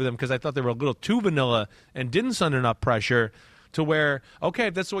frustrated with them because I thought they were a little too vanilla and didn't send enough pressure to where, okay,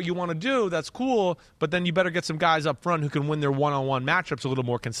 if that's what you want to do, that's cool, but then you better get some guys up front who can win their one-on-one matchups a little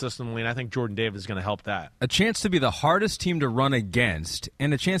more consistently, and I think Jordan Davis is going to help that. A chance to be the hardest team to run against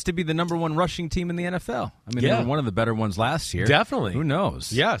and a chance to be the number one rushing team in the NFL. I mean, they were one of the better ones last year. Definitely. Who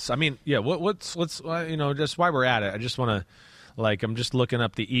knows? Yes. I mean, let's just while we're at it, I just want to, I'm just looking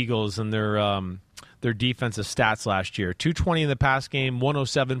up the Eagles and their defensive stats last year. 220 in the pass game,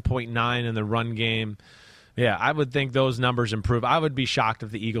 107.9 in the run game. Yeah, I would think those numbers improve. I would be shocked if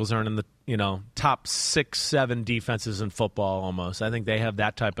the Eagles aren't in the top 6-7 defenses in football almost. I think they have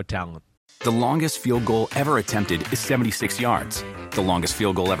that type of talent. The longest field goal ever attempted is 76 yards. The longest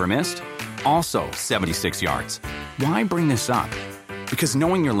field goal ever missed? Also 76 yards. Why bring this up? Because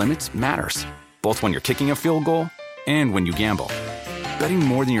knowing your limits matters, both when you're kicking a field goal and when you gamble. Betting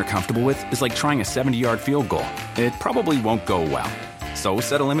more than you're comfortable with is like trying a 70-yard field goal. It probably won't go well. So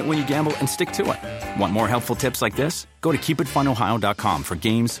set a limit when you gamble and stick to it. Want more helpful tips like this? Go to keepitfunohio.com for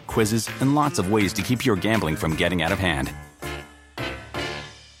games, quizzes, and lots of ways to keep your gambling from getting out of hand.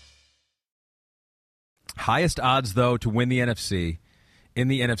 Highest odds, though, to win the NFC in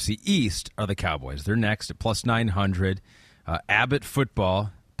the NFC East are the Cowboys. They're next at plus 900. Abbott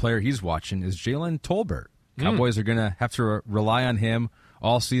football player he's watching is Jalen Tolbert. Cowboys are going to have to rely on him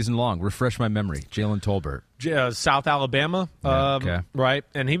all season long. Refresh my memory. Jalen Tolbert. South Alabama. Right.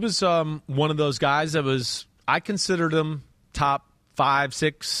 And he was one of those guys that was, I considered him top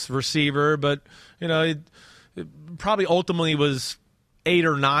 5-6 receiver, but, it probably ultimately was 8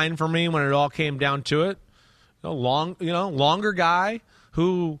 or 9 for me when it all came down to it. Longer guy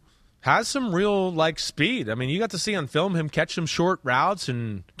who has some real speed. I mean, you got to see on film him catch some short routes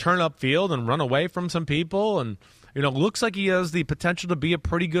and turn upfield and run away from some people, and looks like he has the potential to be a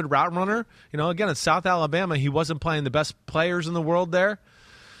pretty good route runner. Again, in South Alabama, he wasn't playing the best players in the world there.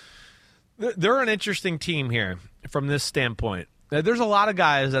 They're an interesting team here from this standpoint. There's a lot of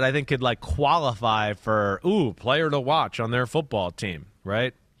guys that I think could qualify for player to watch on their football team,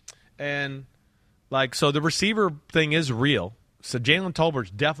 right? And so the receiver thing is real. So Jalen Tolbert's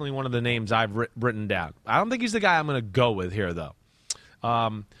definitely one of the names I've written down. I don't think he's the guy I'm going to go with here, though.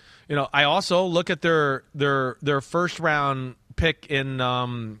 I also look at their first round pick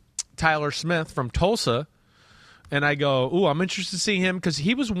in Tyler Smith from Tulsa, and I go, ooh, I'm interested to see him because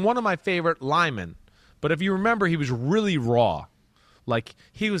he was one of my favorite linemen. But if you remember, he was really raw. Like,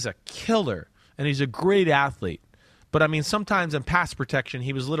 he was a killer, and he's a great athlete. But, I mean, sometimes in pass protection,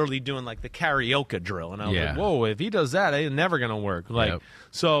 he was literally doing, like, the karaoke drill. And I was like, whoa, if he does that, it's never going to work. Like,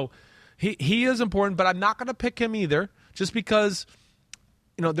 So he is important, but I'm not going to pick him either just because,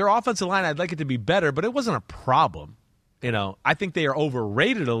 their offensive line, I'd like it to be better, but it wasn't a problem. I think they are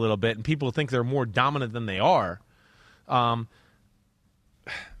overrated a little bit, and people think they're more dominant than they are. I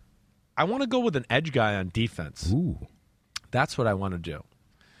want to go with an edge guy on defense. Ooh. That's what I want to do.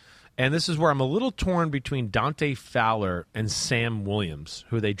 And this is where I'm a little torn between Dante Fowler and Sam Williams,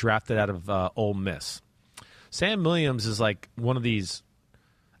 who they drafted out of Ole Miss. Sam Williams is like one of these.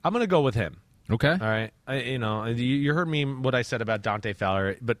 I'm going to go with him. Okay. All right. You heard me what I said about Dante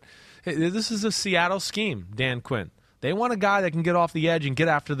Fowler, but this is a Seattle scheme, Dan Quinn. They want a guy that can get off the edge and get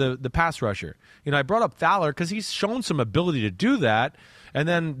after the pass rusher. I brought up Fowler because he's shown some ability to do that and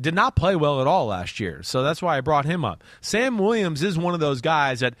then did not play well at all last year. So that's why I brought him up. Sam Williams is one of those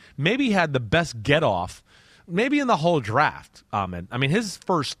guys that maybe had the best get-off maybe in the whole draft, Ahmed. I mean, his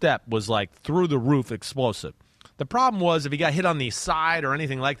first step was like through-the-roof explosive. The problem was if he got hit on the side or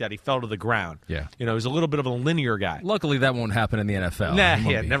anything like that, he fell to the ground. Yeah. He's a little bit of a linear guy. Luckily, that won't happen in the NFL.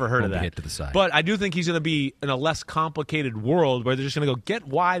 Never heard of that. Hit to the side. But I do think he's going to be in a less complicated world where they're just going to go get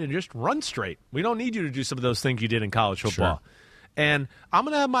wide and just run straight. We don't need you to do some of those things you did in college football. Sure. And I'm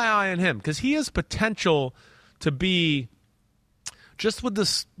going to have my eye on him because he has potential to be, just with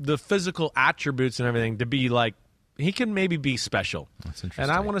the physical attributes and everything, to be like, he can maybe be special. That's interesting.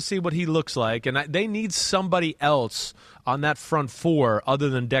 And I want to see what he looks like. And they need somebody else on that front four other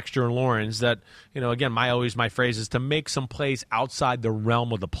than Dexter and Lawrence that, again, my phrase is to make some plays outside the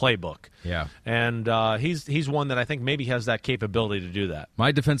realm of the playbook. Yeah. And he's one that I think maybe has that capability to do that.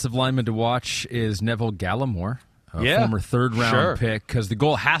 My defensive lineman to watch is Neville Gallimore. Former third-round pick, because the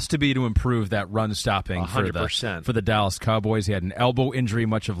goal has to be to improve that run stopping 100%. for the Dallas Cowboys. He had an elbow injury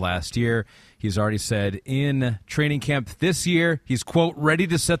much of last year. He's already said in training camp this year, he's, quote, ready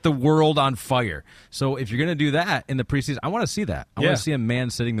to set the world on fire. So if you're going to do that in the preseason, I want to see that. I want to see a man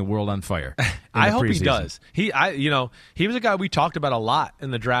setting the world on fire. I hope he does. He was a guy we talked about a lot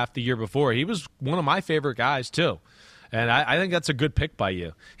in the draft the year before. He was one of my favorite guys, too. And I think that's a good pick by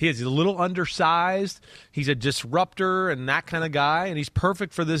you. He's a little undersized. He's a disruptor and that kind of guy, and he's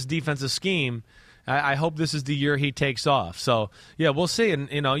perfect for this defensive scheme. I hope this is the year he takes off. So, yeah, we'll see. And,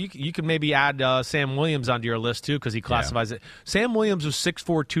 you can maybe add Sam Williams onto your list, too, because he classifies it. Sam Williams was 6'4",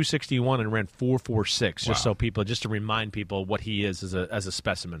 261, and ran 4.46, just to remind people what he is as a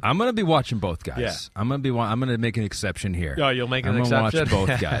specimen. I'm going to be watching both guys. Yeah. I'm going to make an exception here. Oh, you'll make an exception? I'm going to watch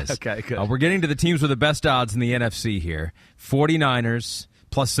both guys. Okay, good. We're getting to the teams with the best odds in the NFC here. 49ers,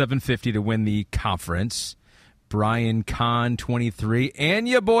 plus 750 to win the conference. Brian Kahn, 23, and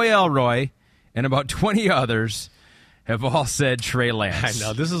your boy Elroy, and about 20 others have all said Trey Lance. I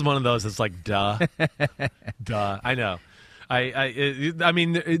know. This is one of those that's like, duh. Duh. I know. I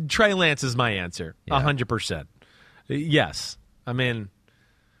mean, Trey Lance is my answer, 100%. Yes. I mean,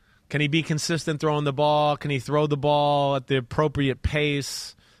 can he be consistent throwing the ball? Can he throw the ball at the appropriate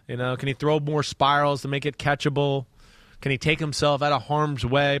pace? Can he throw more spirals to make it catchable? Can he take himself out of harm's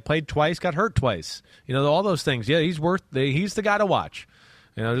way? Played twice, got hurt twice. All those things. Yeah, he's the guy to watch.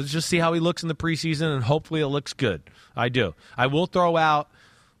 Let's just see how he looks in the preseason, and hopefully it looks good. I do. I will throw out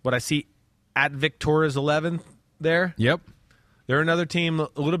what I see at Victoria's 11 there. Yep. They're another team a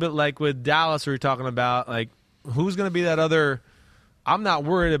little bit like with Dallas we were talking about. Like, who's going to be that other? I'm not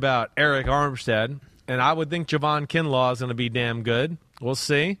worried about Eric Armstead, and I would think Javon Kinlaw is going to be damn good. We'll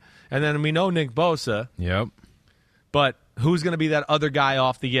see. And then we know Nick Bosa. Yep. But who's going to be that other guy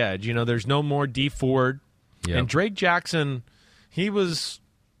off the edge? There's no more D Ford. Yep. And Drake Jackson, he was,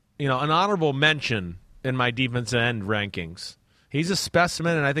 an honorable mention in my defensive end rankings. He's a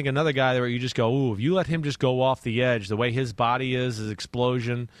specimen, and I think another guy where you just go, ooh, if you let him just go off the edge, the way his body is, his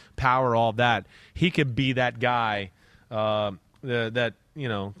explosion, power, all that, he could be that guy that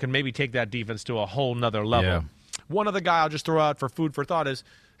can maybe take that defense to a whole nother level. Yeah. One other guy I'll just throw out for food for thought is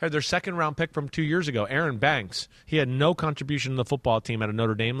their second-round pick from 2 years ago, Aaron Banks. He had no contribution to the football team out of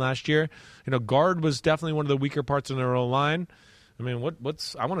Notre Dame last year. Guard was definitely one of the weaker parts in their O-line. I mean,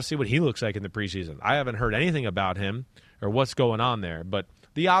 I want to see what he looks like in the preseason. I haven't heard anything about him or what's going on there. But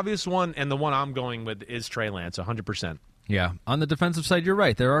the obvious one and the one I'm going with is Trey Lance, 100%. Yeah, on the defensive side, you're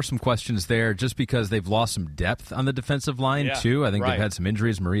right. There are some questions there just because they've lost some depth on the defensive line, too. I think they've had some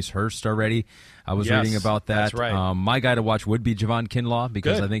injuries. Maurice Hurst already. I was reading about that. That's right. My guy to watch would be Javon Kinlaw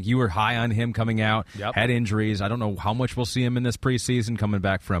because I think you were high on him coming out, had injuries. I don't know how much we'll see him in this preseason coming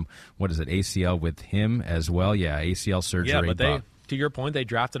back from, ACL with him as well? Yeah, ACL surgery. Yeah, but to your point, they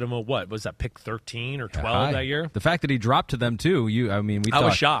drafted him at what? Was that pick 13 or 12 that year? The fact that he dropped to them, too, I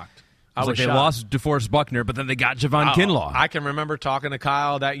was shocked. They lost DeForest Buckner, but then they got Javon Kinlaw. I can remember talking to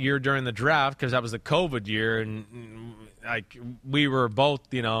Kyle that year during the draft because that was the COVID year, and we were both,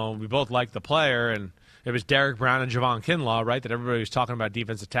 we both liked the player, and it was Derek Brown and Javon Kinlaw, right, that everybody was talking about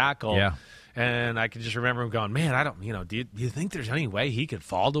defensive tackle. Yeah. And I can just remember him going, man, I don't, do you think there's any way he could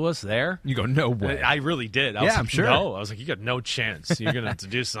fall to us there? You go, no way. I really did. I was like, I'm sure. No. I was like, you got no chance. You're going to have to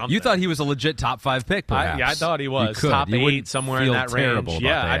do something. You thought he was a legit top 5 pick, perhaps. I thought he was. Top 8, somewhere in that range.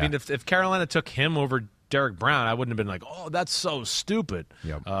 Yeah, that, I mean, if Carolina took him over Derek Brown, I wouldn't have been like, oh, that's so stupid.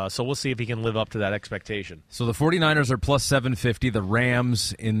 Yep. So we'll see if he can live up to that expectation. So the 49ers are plus 750. The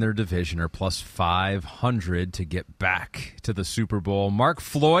Rams in their division are plus 500 to get back to the Super Bowl. Mark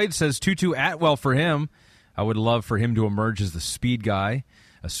Floyd says Tutu Atwell for him. I would love for him to emerge as the speed guy,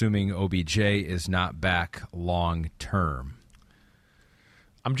 assuming OBJ is not back long term.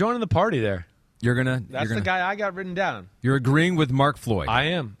 I'm joining the party there. That's the guy I got written down. You're agreeing with Mark Floyd. I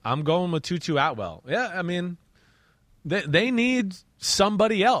am. I'm going with Tutu Atwell. Yeah, I mean, they need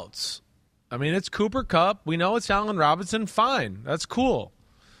somebody else. I mean, it's Cooper Kupp. We know it's Allen Robinson. Fine. That's cool.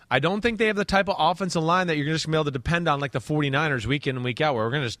 I don't think they have the type of offensive line that you're just going to be able to depend on like the 49ers week in and week out where we're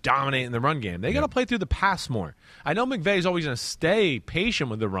going to just dominate in the run game. They got to play through the pass more. I know McVay's always going to stay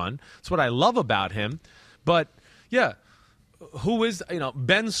patient with the run. That's what I love about him. But, yeah, who is,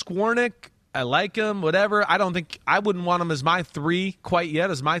 Ben Skwarnick? I like him, whatever. I wouldn't want him as my 3 quite yet,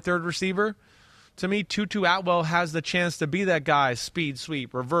 as my third receiver. To me, Tutu Atwell has the chance to be that guy, speed,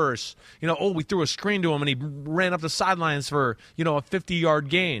 sweep, reverse. We threw a screen to him and he ran up the sidelines for, a 50-yard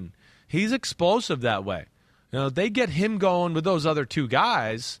gain. He's explosive that way. They get him going with those other 2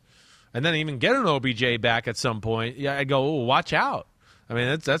 guys and then even get an OBJ back at some point. Yeah, I go, watch out. I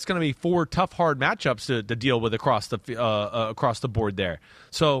mean, that's going to be 4 tough, hard matchups to deal with across the board there.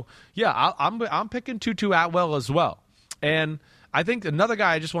 So, yeah, I'm picking Tutu Atwell as well. And I think another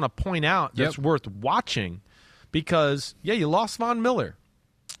guy I just want to point out that's worth watching because, you lost Von Miller,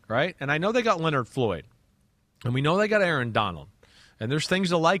 right? And I know they got Leonard Floyd, and we know they got Aaron Donald, and there's things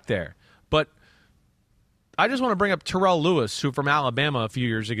to like there. But I just want to bring up Terrell Lewis, who from Alabama a few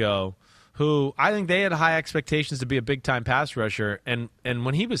years ago, who I think they had high expectations to be a big-time pass rusher. And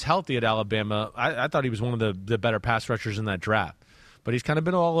when he was healthy at Alabama, I thought he was one of the better pass rushers in that draft. But he's kind of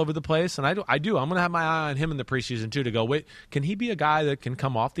been all over the place, and I do. I'm going to have my eye on him in the preseason, too, to go, wait, can he be a guy that can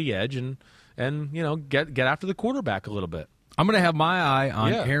come off the edge and get after the quarterback a little bit? I'm going to have my eye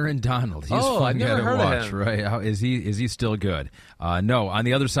on Aaron Donald. He's fun guy to watch, right? Is he still good? No, on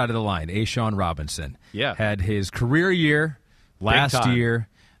the other side of the line, A'Shawn Robinson had his career year last year.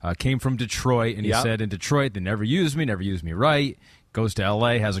 Came from Detroit, and he said in Detroit, they never used me right. Goes to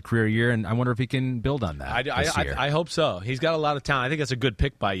L.A., has a career year, and I wonder if he can build on that this year. I hope so. He's got a lot of talent. I think that's a good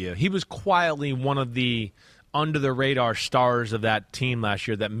pick by you. He was quietly one of the under-the-radar stars of that team last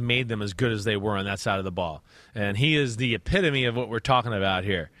year that made them as good as they were on that side of the ball. And he is the epitome of what we're talking about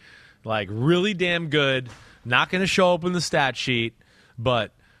here. Like, really damn good, not going to show up in the stat sheet,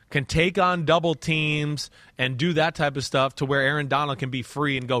 but can take on double teams and do that type of stuff to where Aaron Donald can be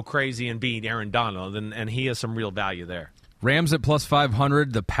free and go crazy and beat Aaron Donald, and he has some real value there. Rams at plus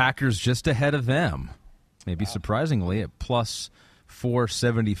 500, the Packers just ahead of them. Maybe surprisingly at plus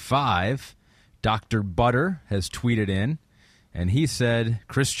 475. Dr. Butter has tweeted in, and he said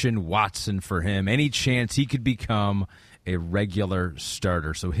Christian Watson for him. Any chance he could become a regular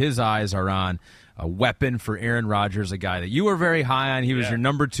starter. So his eyes are on a weapon for Aaron Rodgers, a guy that you were very high on. He was your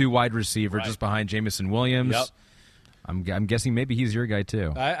number 2 wide receiver, just behind Jameson Williams. Yep. I'm guessing maybe he's your guy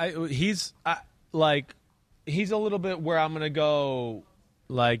too. He's a little bit where I'm going to go,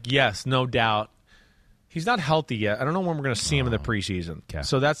 yes, no doubt. He's not healthy yet. I don't know when we're going to see him in the preseason. Okay.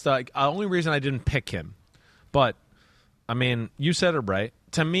 So that's the only reason I didn't pick him. But, I mean, you said it right.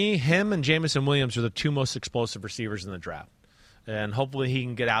 To me, him and Jameson Williams are the 2 most explosive receivers in the draft. And hopefully he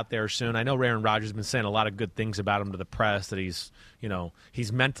can get out there soon. I know Aaron Rodgers has been saying a lot of good things about him to the press, that he's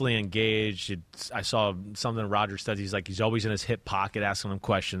mentally engaged. I saw something Rodgers said. He's always in his hip pocket asking him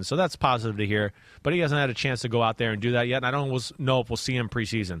questions. So that's positive to hear. But he hasn't had a chance to go out there and do that yet. And I don't know if we'll see him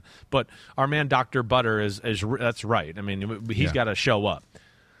preseason. But our man Dr. Butter is that's right. I mean, he's got to show up.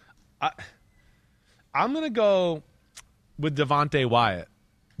 I'm going to go with Devontae Wyatt,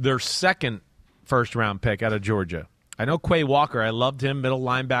 their second first-round pick out of Georgia. I know Quay Walker. I loved him, middle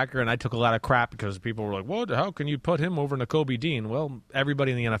linebacker, and I took a lot of crap because people were like, "What? How can you put him over Nakobe Dean?" Well,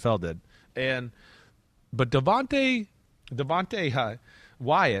 everybody in the NFL did. But Devontae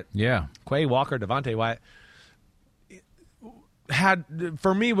Wyatt, Quay Walker, Devontae Wyatt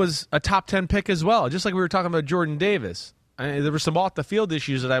for me was a top 10 pick as well. Just like we were talking about Jordan Davis. There were some off the field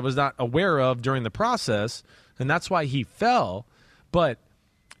issues that I was not aware of during the process, and that's why he fell. But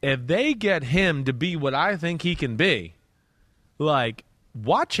if they get him to be what I think he can be, like,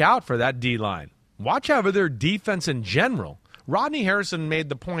 watch out for that D-line. Watch out for their defense in general. Rodney Harrison made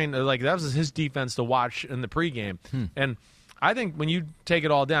the point, like, that was his defense to watch in the pregame. And I think when you take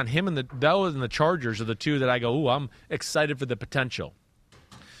it all down, him and the Chargers are the two that I go, ooh, I'm excited for the potential.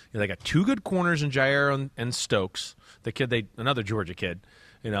 They got two good corners in Jair and Stokes, another Georgia kid.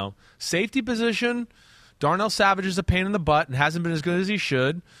 Safety position, Darnell Savage is a pain in the butt and hasn't been as good as he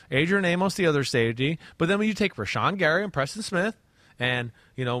should. Adrian Amos, the other safety. But then when you take Rashawn Gary and Preston Smith, and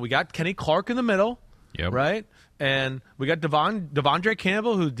we got Kenny Clark in the middle, right? And we got Devondre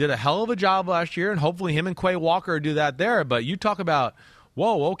Campbell, who did a hell of a job last year, and hopefully him and Quay Walker do that there. But you talk about,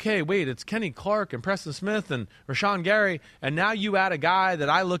 whoa, okay, wait, it's Kenny Clark and Preston Smith and Rashawn Gary, and now you add a guy that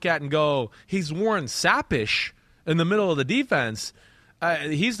I look at and go, he's Warren Sappish in the middle of the defense.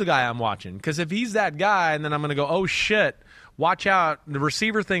 He's the guy I'm watching. Because if he's that guy, and then I'm going to go, oh, shit, watch out, the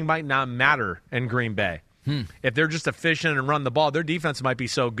receiver thing might not matter in Green Bay. If they're just efficient and run the ball, their defense might be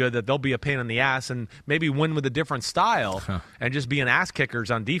so good that they'll be a pain in the ass and maybe win with a different style and just being ass kickers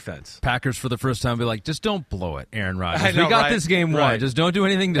on defense. Packers for the first time be like, just don't blow it, Aaron Rodgers. Know, we got right? this game won. Right. Just don't do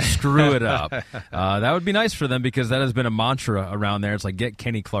anything to screw it up. That would be nice for them because that has been a mantra around there. It's like, get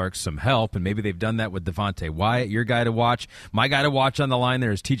Kenny Clark some help, and maybe they've done that with Devontae Wyatt, your guy to watch. My guy to watch on the line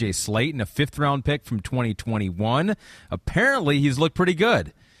there is TJ Slayton, a 5th-round pick from 2021. Apparently, he's looked pretty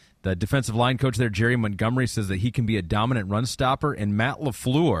good. The defensive line coach there, Jerry Montgomery, says that he can be a dominant run stopper, and Matt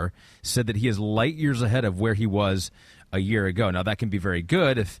LaFleur said that he is light years ahead of where he was a year ago. Now, that can be very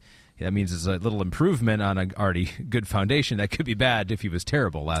good if that means it's a little improvement on an already good foundation. That could be bad if he was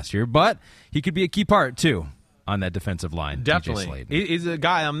terrible last year, but he could be a key part, too, on that defensive line. Definitely. He's a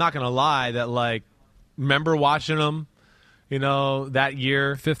guy, I'm not going to lie, that, like, remember watching him, that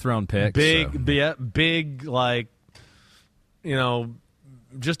year. 5th-round pick. Big, like,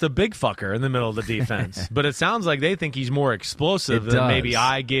 just a big fucker in the middle of the defense. But it sounds like they think he's more explosive than maybe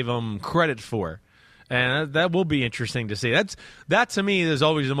I gave him credit for. And that will be interesting to see. That to me is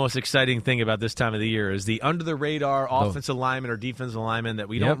always the most exciting thing about this time of the year is the under-the-radar offensive lineman or defensive lineman that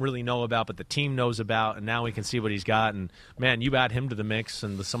we don't really know about, but the team knows about, and now we can see what he's got. And, man, you add him to the mix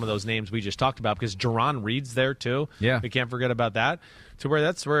and some of those names we just talked about because Jerron Reed's there too. Yeah. We can't forget about that.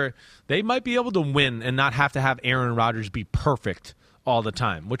 That's where they might be able to win and not have to have Aaron Rodgers be perfect all the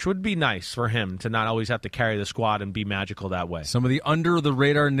time, which would be nice for him to not always have to carry the squad and be magical that way. Some of the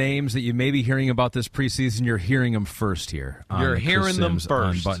under-the-radar names that you may be hearing about this preseason, you're hearing them first here. You're hearing them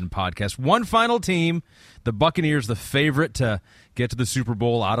first. On Button Podcast. One final team, the Buccaneers, the favorite to get to the Super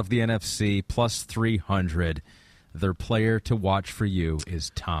Bowl out of the NFC, plus 300. Their player to watch for you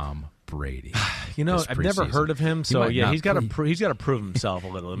is Tom Brady. I've never heard of him, so he's got to prove himself a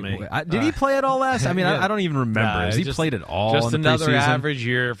little to me. Did he play it all last? I mean, I don't even remember. Has he played it all? Just in the another preseason? Average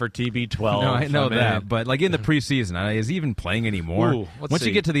year for TB12. No, I know that, but like in the preseason, is he even playing anymore? Once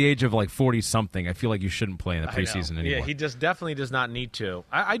you get to the age of like 40-something, I feel like you shouldn't play in the preseason anymore. Yeah, he just definitely does not need to.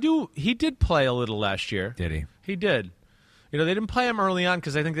 I do. He did play a little last year. Did he? He did. They didn't play him early on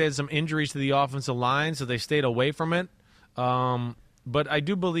because I think they had some injuries to the offensive line, so they stayed away from it. But I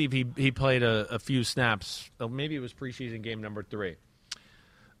do believe he played a few snaps. Maybe it was preseason game number 3.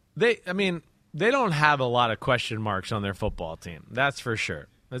 They don't have a lot of question marks on their football team. That's for sure.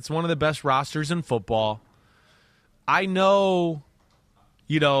 It's one of the best rosters in football. I know,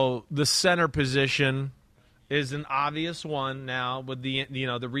 the center position is an obvious one now with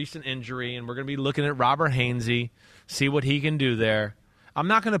the recent injury, and we're going to be looking at Robert Hainsey, see what he can do there. I'm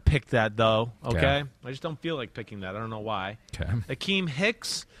not going to pick that, though, okay? I just don't feel like picking that. I don't know why. Okay. Akeem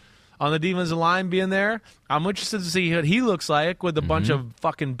Hicks on the defensive line being there. I'm interested to see what he looks like with a bunch of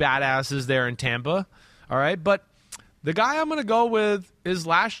fucking badasses there in Tampa. All right? But the guy I'm going to go with is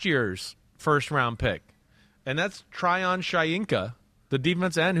last year's first-round pick, and that's Tryon Shoyinka, the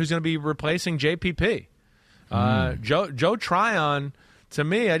defensive end who's going to be replacing JPP. Joe Tryon, to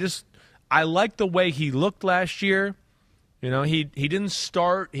me, I like the way he looked last year. He didn't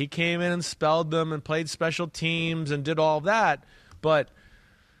start. He came in and spelled them and played special teams and did all that. But,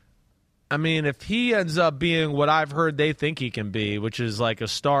 if he ends up being what I've heard they think he can be, which is like a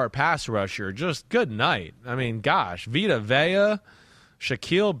star pass rusher, just good night. Gosh, Vita Vea,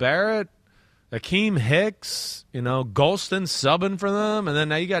 Shaquille Barrett, Akeem Hicks, Golston subbing for them, and then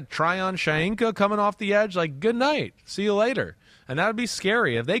now you got Tryon Shainka coming off the edge. Like, good night. See you later. And that would be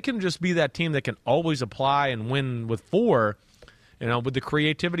scary. If they can just be that team that can always apply and win with 4, with the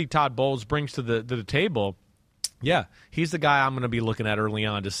creativity Todd Bowles brings to the table, yeah, he's the guy I'm going to be looking at early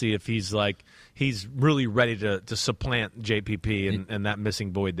on to see if he's really ready to supplant JPP and that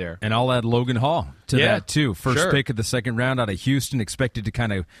missing void there. And I'll add Logan Hall to that, too. First pick of the second round out of Houston, expected to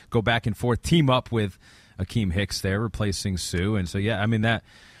kind of go back and forth, team up with Akeem Hicks there, replacing Sue. And so, that.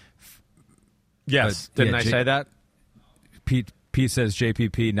 Yes. Didn't I say that? Pete says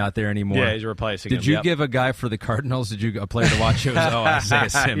JPP not there anymore. Yeah, he's replacing him. Did you give a guy for the Cardinals? Did you a player to watch? It was Isaiah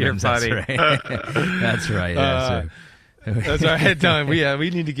Simmons. You're funny. That's right. That's all right. No, we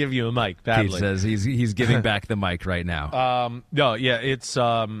need to give you a mic badly. Pete says he's giving back the mic right now. It's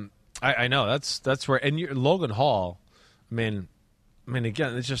I know that's where Logan Hall. I mean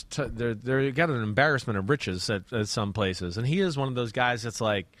again, it's just they're got an embarrassment of riches at some places, and he is one of those guys that's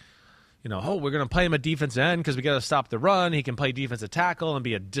like, we're going to play him at defense end because we got to stop the run. He can play defensive tackle and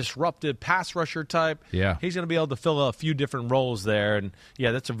be a disruptive pass rusher type. Yeah. He's going to be able to fill a few different roles there. And,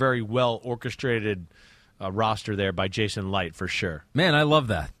 that's a very well-orchestrated roster there by Jason Light for sure. Man, I love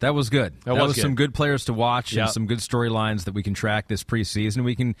that. That was good. That was good. Some good players to watch and some good storylines that we can track this preseason.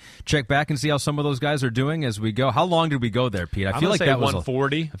 We can check back and see how some of those guys are doing as we go. How long did we go there, Pete? I feel like that was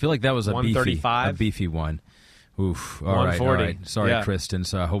 140. I feel like that was a 135. beefy one. Oof. All right. Sorry, Kristen.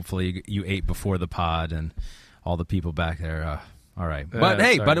 So hopefully you ate before the pod and all the people back there. All right. But,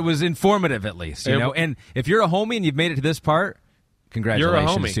 but it was informative at least, And if you're a homie and you've made it to this part,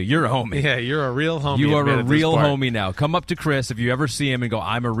 congratulations to you. You're a homie. Yeah, you're a real homie. You are a real homie now. Come up to Chris if you ever see him and go,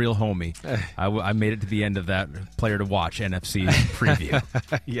 I'm a real homie. I made it to the end of that player to watch NFC preview.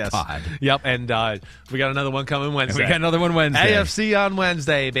 Yes. Pod. Yep, and we got another one coming Wednesday. AFC on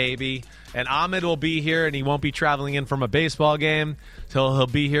Wednesday, baby. And Ahmed will be here, and he won't be traveling in from a baseball game. So he'll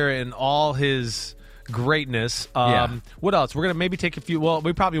be here in all his greatness. What else? We're going to maybe take a few. Well,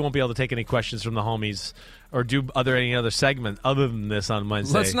 we probably won't be able to take any questions from the homies or do any other segment other than this on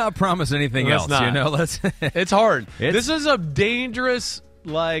Wednesday. Let's not promise anything else. It's hard. This is a dangerous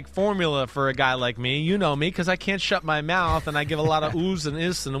formula for a guy like me. You know me because I can't shut my mouth and I give a lot of oohs and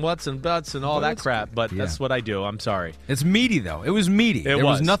is and whats and buts and all that crap. But that's what I do. I'm sorry. It's meaty though. It was meaty. There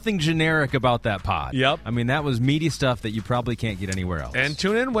was nothing generic about that pod. Yep. I mean that was meaty stuff that you probably can't get anywhere else. And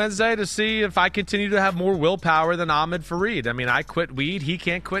tune in Wednesday to see if I continue to have more willpower than Ahmed Fareed. I mean, I quit weed. He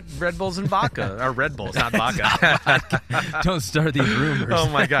can't quit Red Bulls and vodka. Or Red Bulls, not vodka. Don't start these rumors. Oh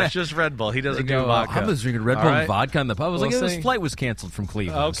my gosh, just Red Bull. He doesn't do vodka. I was drinking Red Bull and vodka on the pub. I was his flight was canceled from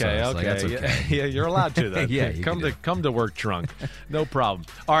Cleveland. Okay, so that's okay. Yeah, you're allowed to then. Come to work drunk. No problem.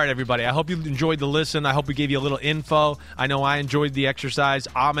 All right, everybody. I hope you enjoyed the listen. I hope we gave you a little info. I know I enjoyed the exercise.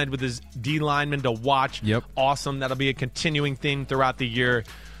 Ahmed with his D lineman to watch. Yep. Awesome. That'll be a continuing theme throughout the year.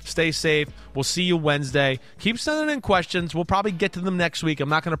 Stay safe. We'll see you Wednesday. Keep sending in questions. We'll probably get to them next week. I'm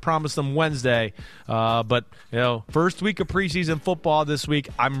not going to promise them Wednesday. But, first week of preseason football this week.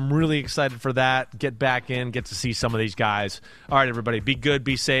 I'm really excited for that. Get back in. Get to see some of these guys. All right, everybody. Be good.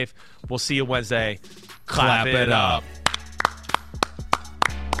 Be safe. We'll see you Wednesday. Clap it up.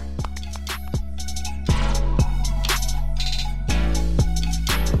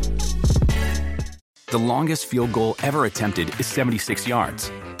 The longest field goal ever attempted is 76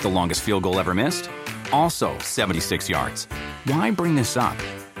 yards. The longest field goal ever missed? Also 76 yards. Why bring this up?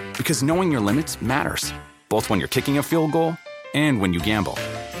 Because knowing your limits matters, both when you're kicking a field goal and when you gamble.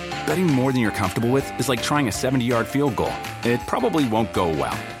 Betting more than you're comfortable with is like trying a 70-yard field goal. It probably won't go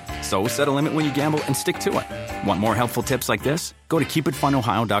well. So set a limit when you gamble and stick to it. Want more helpful tips like this? Go to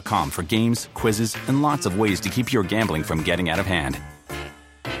keepitfunohio.com for games, quizzes, and lots of ways to keep your gambling from getting out of hand.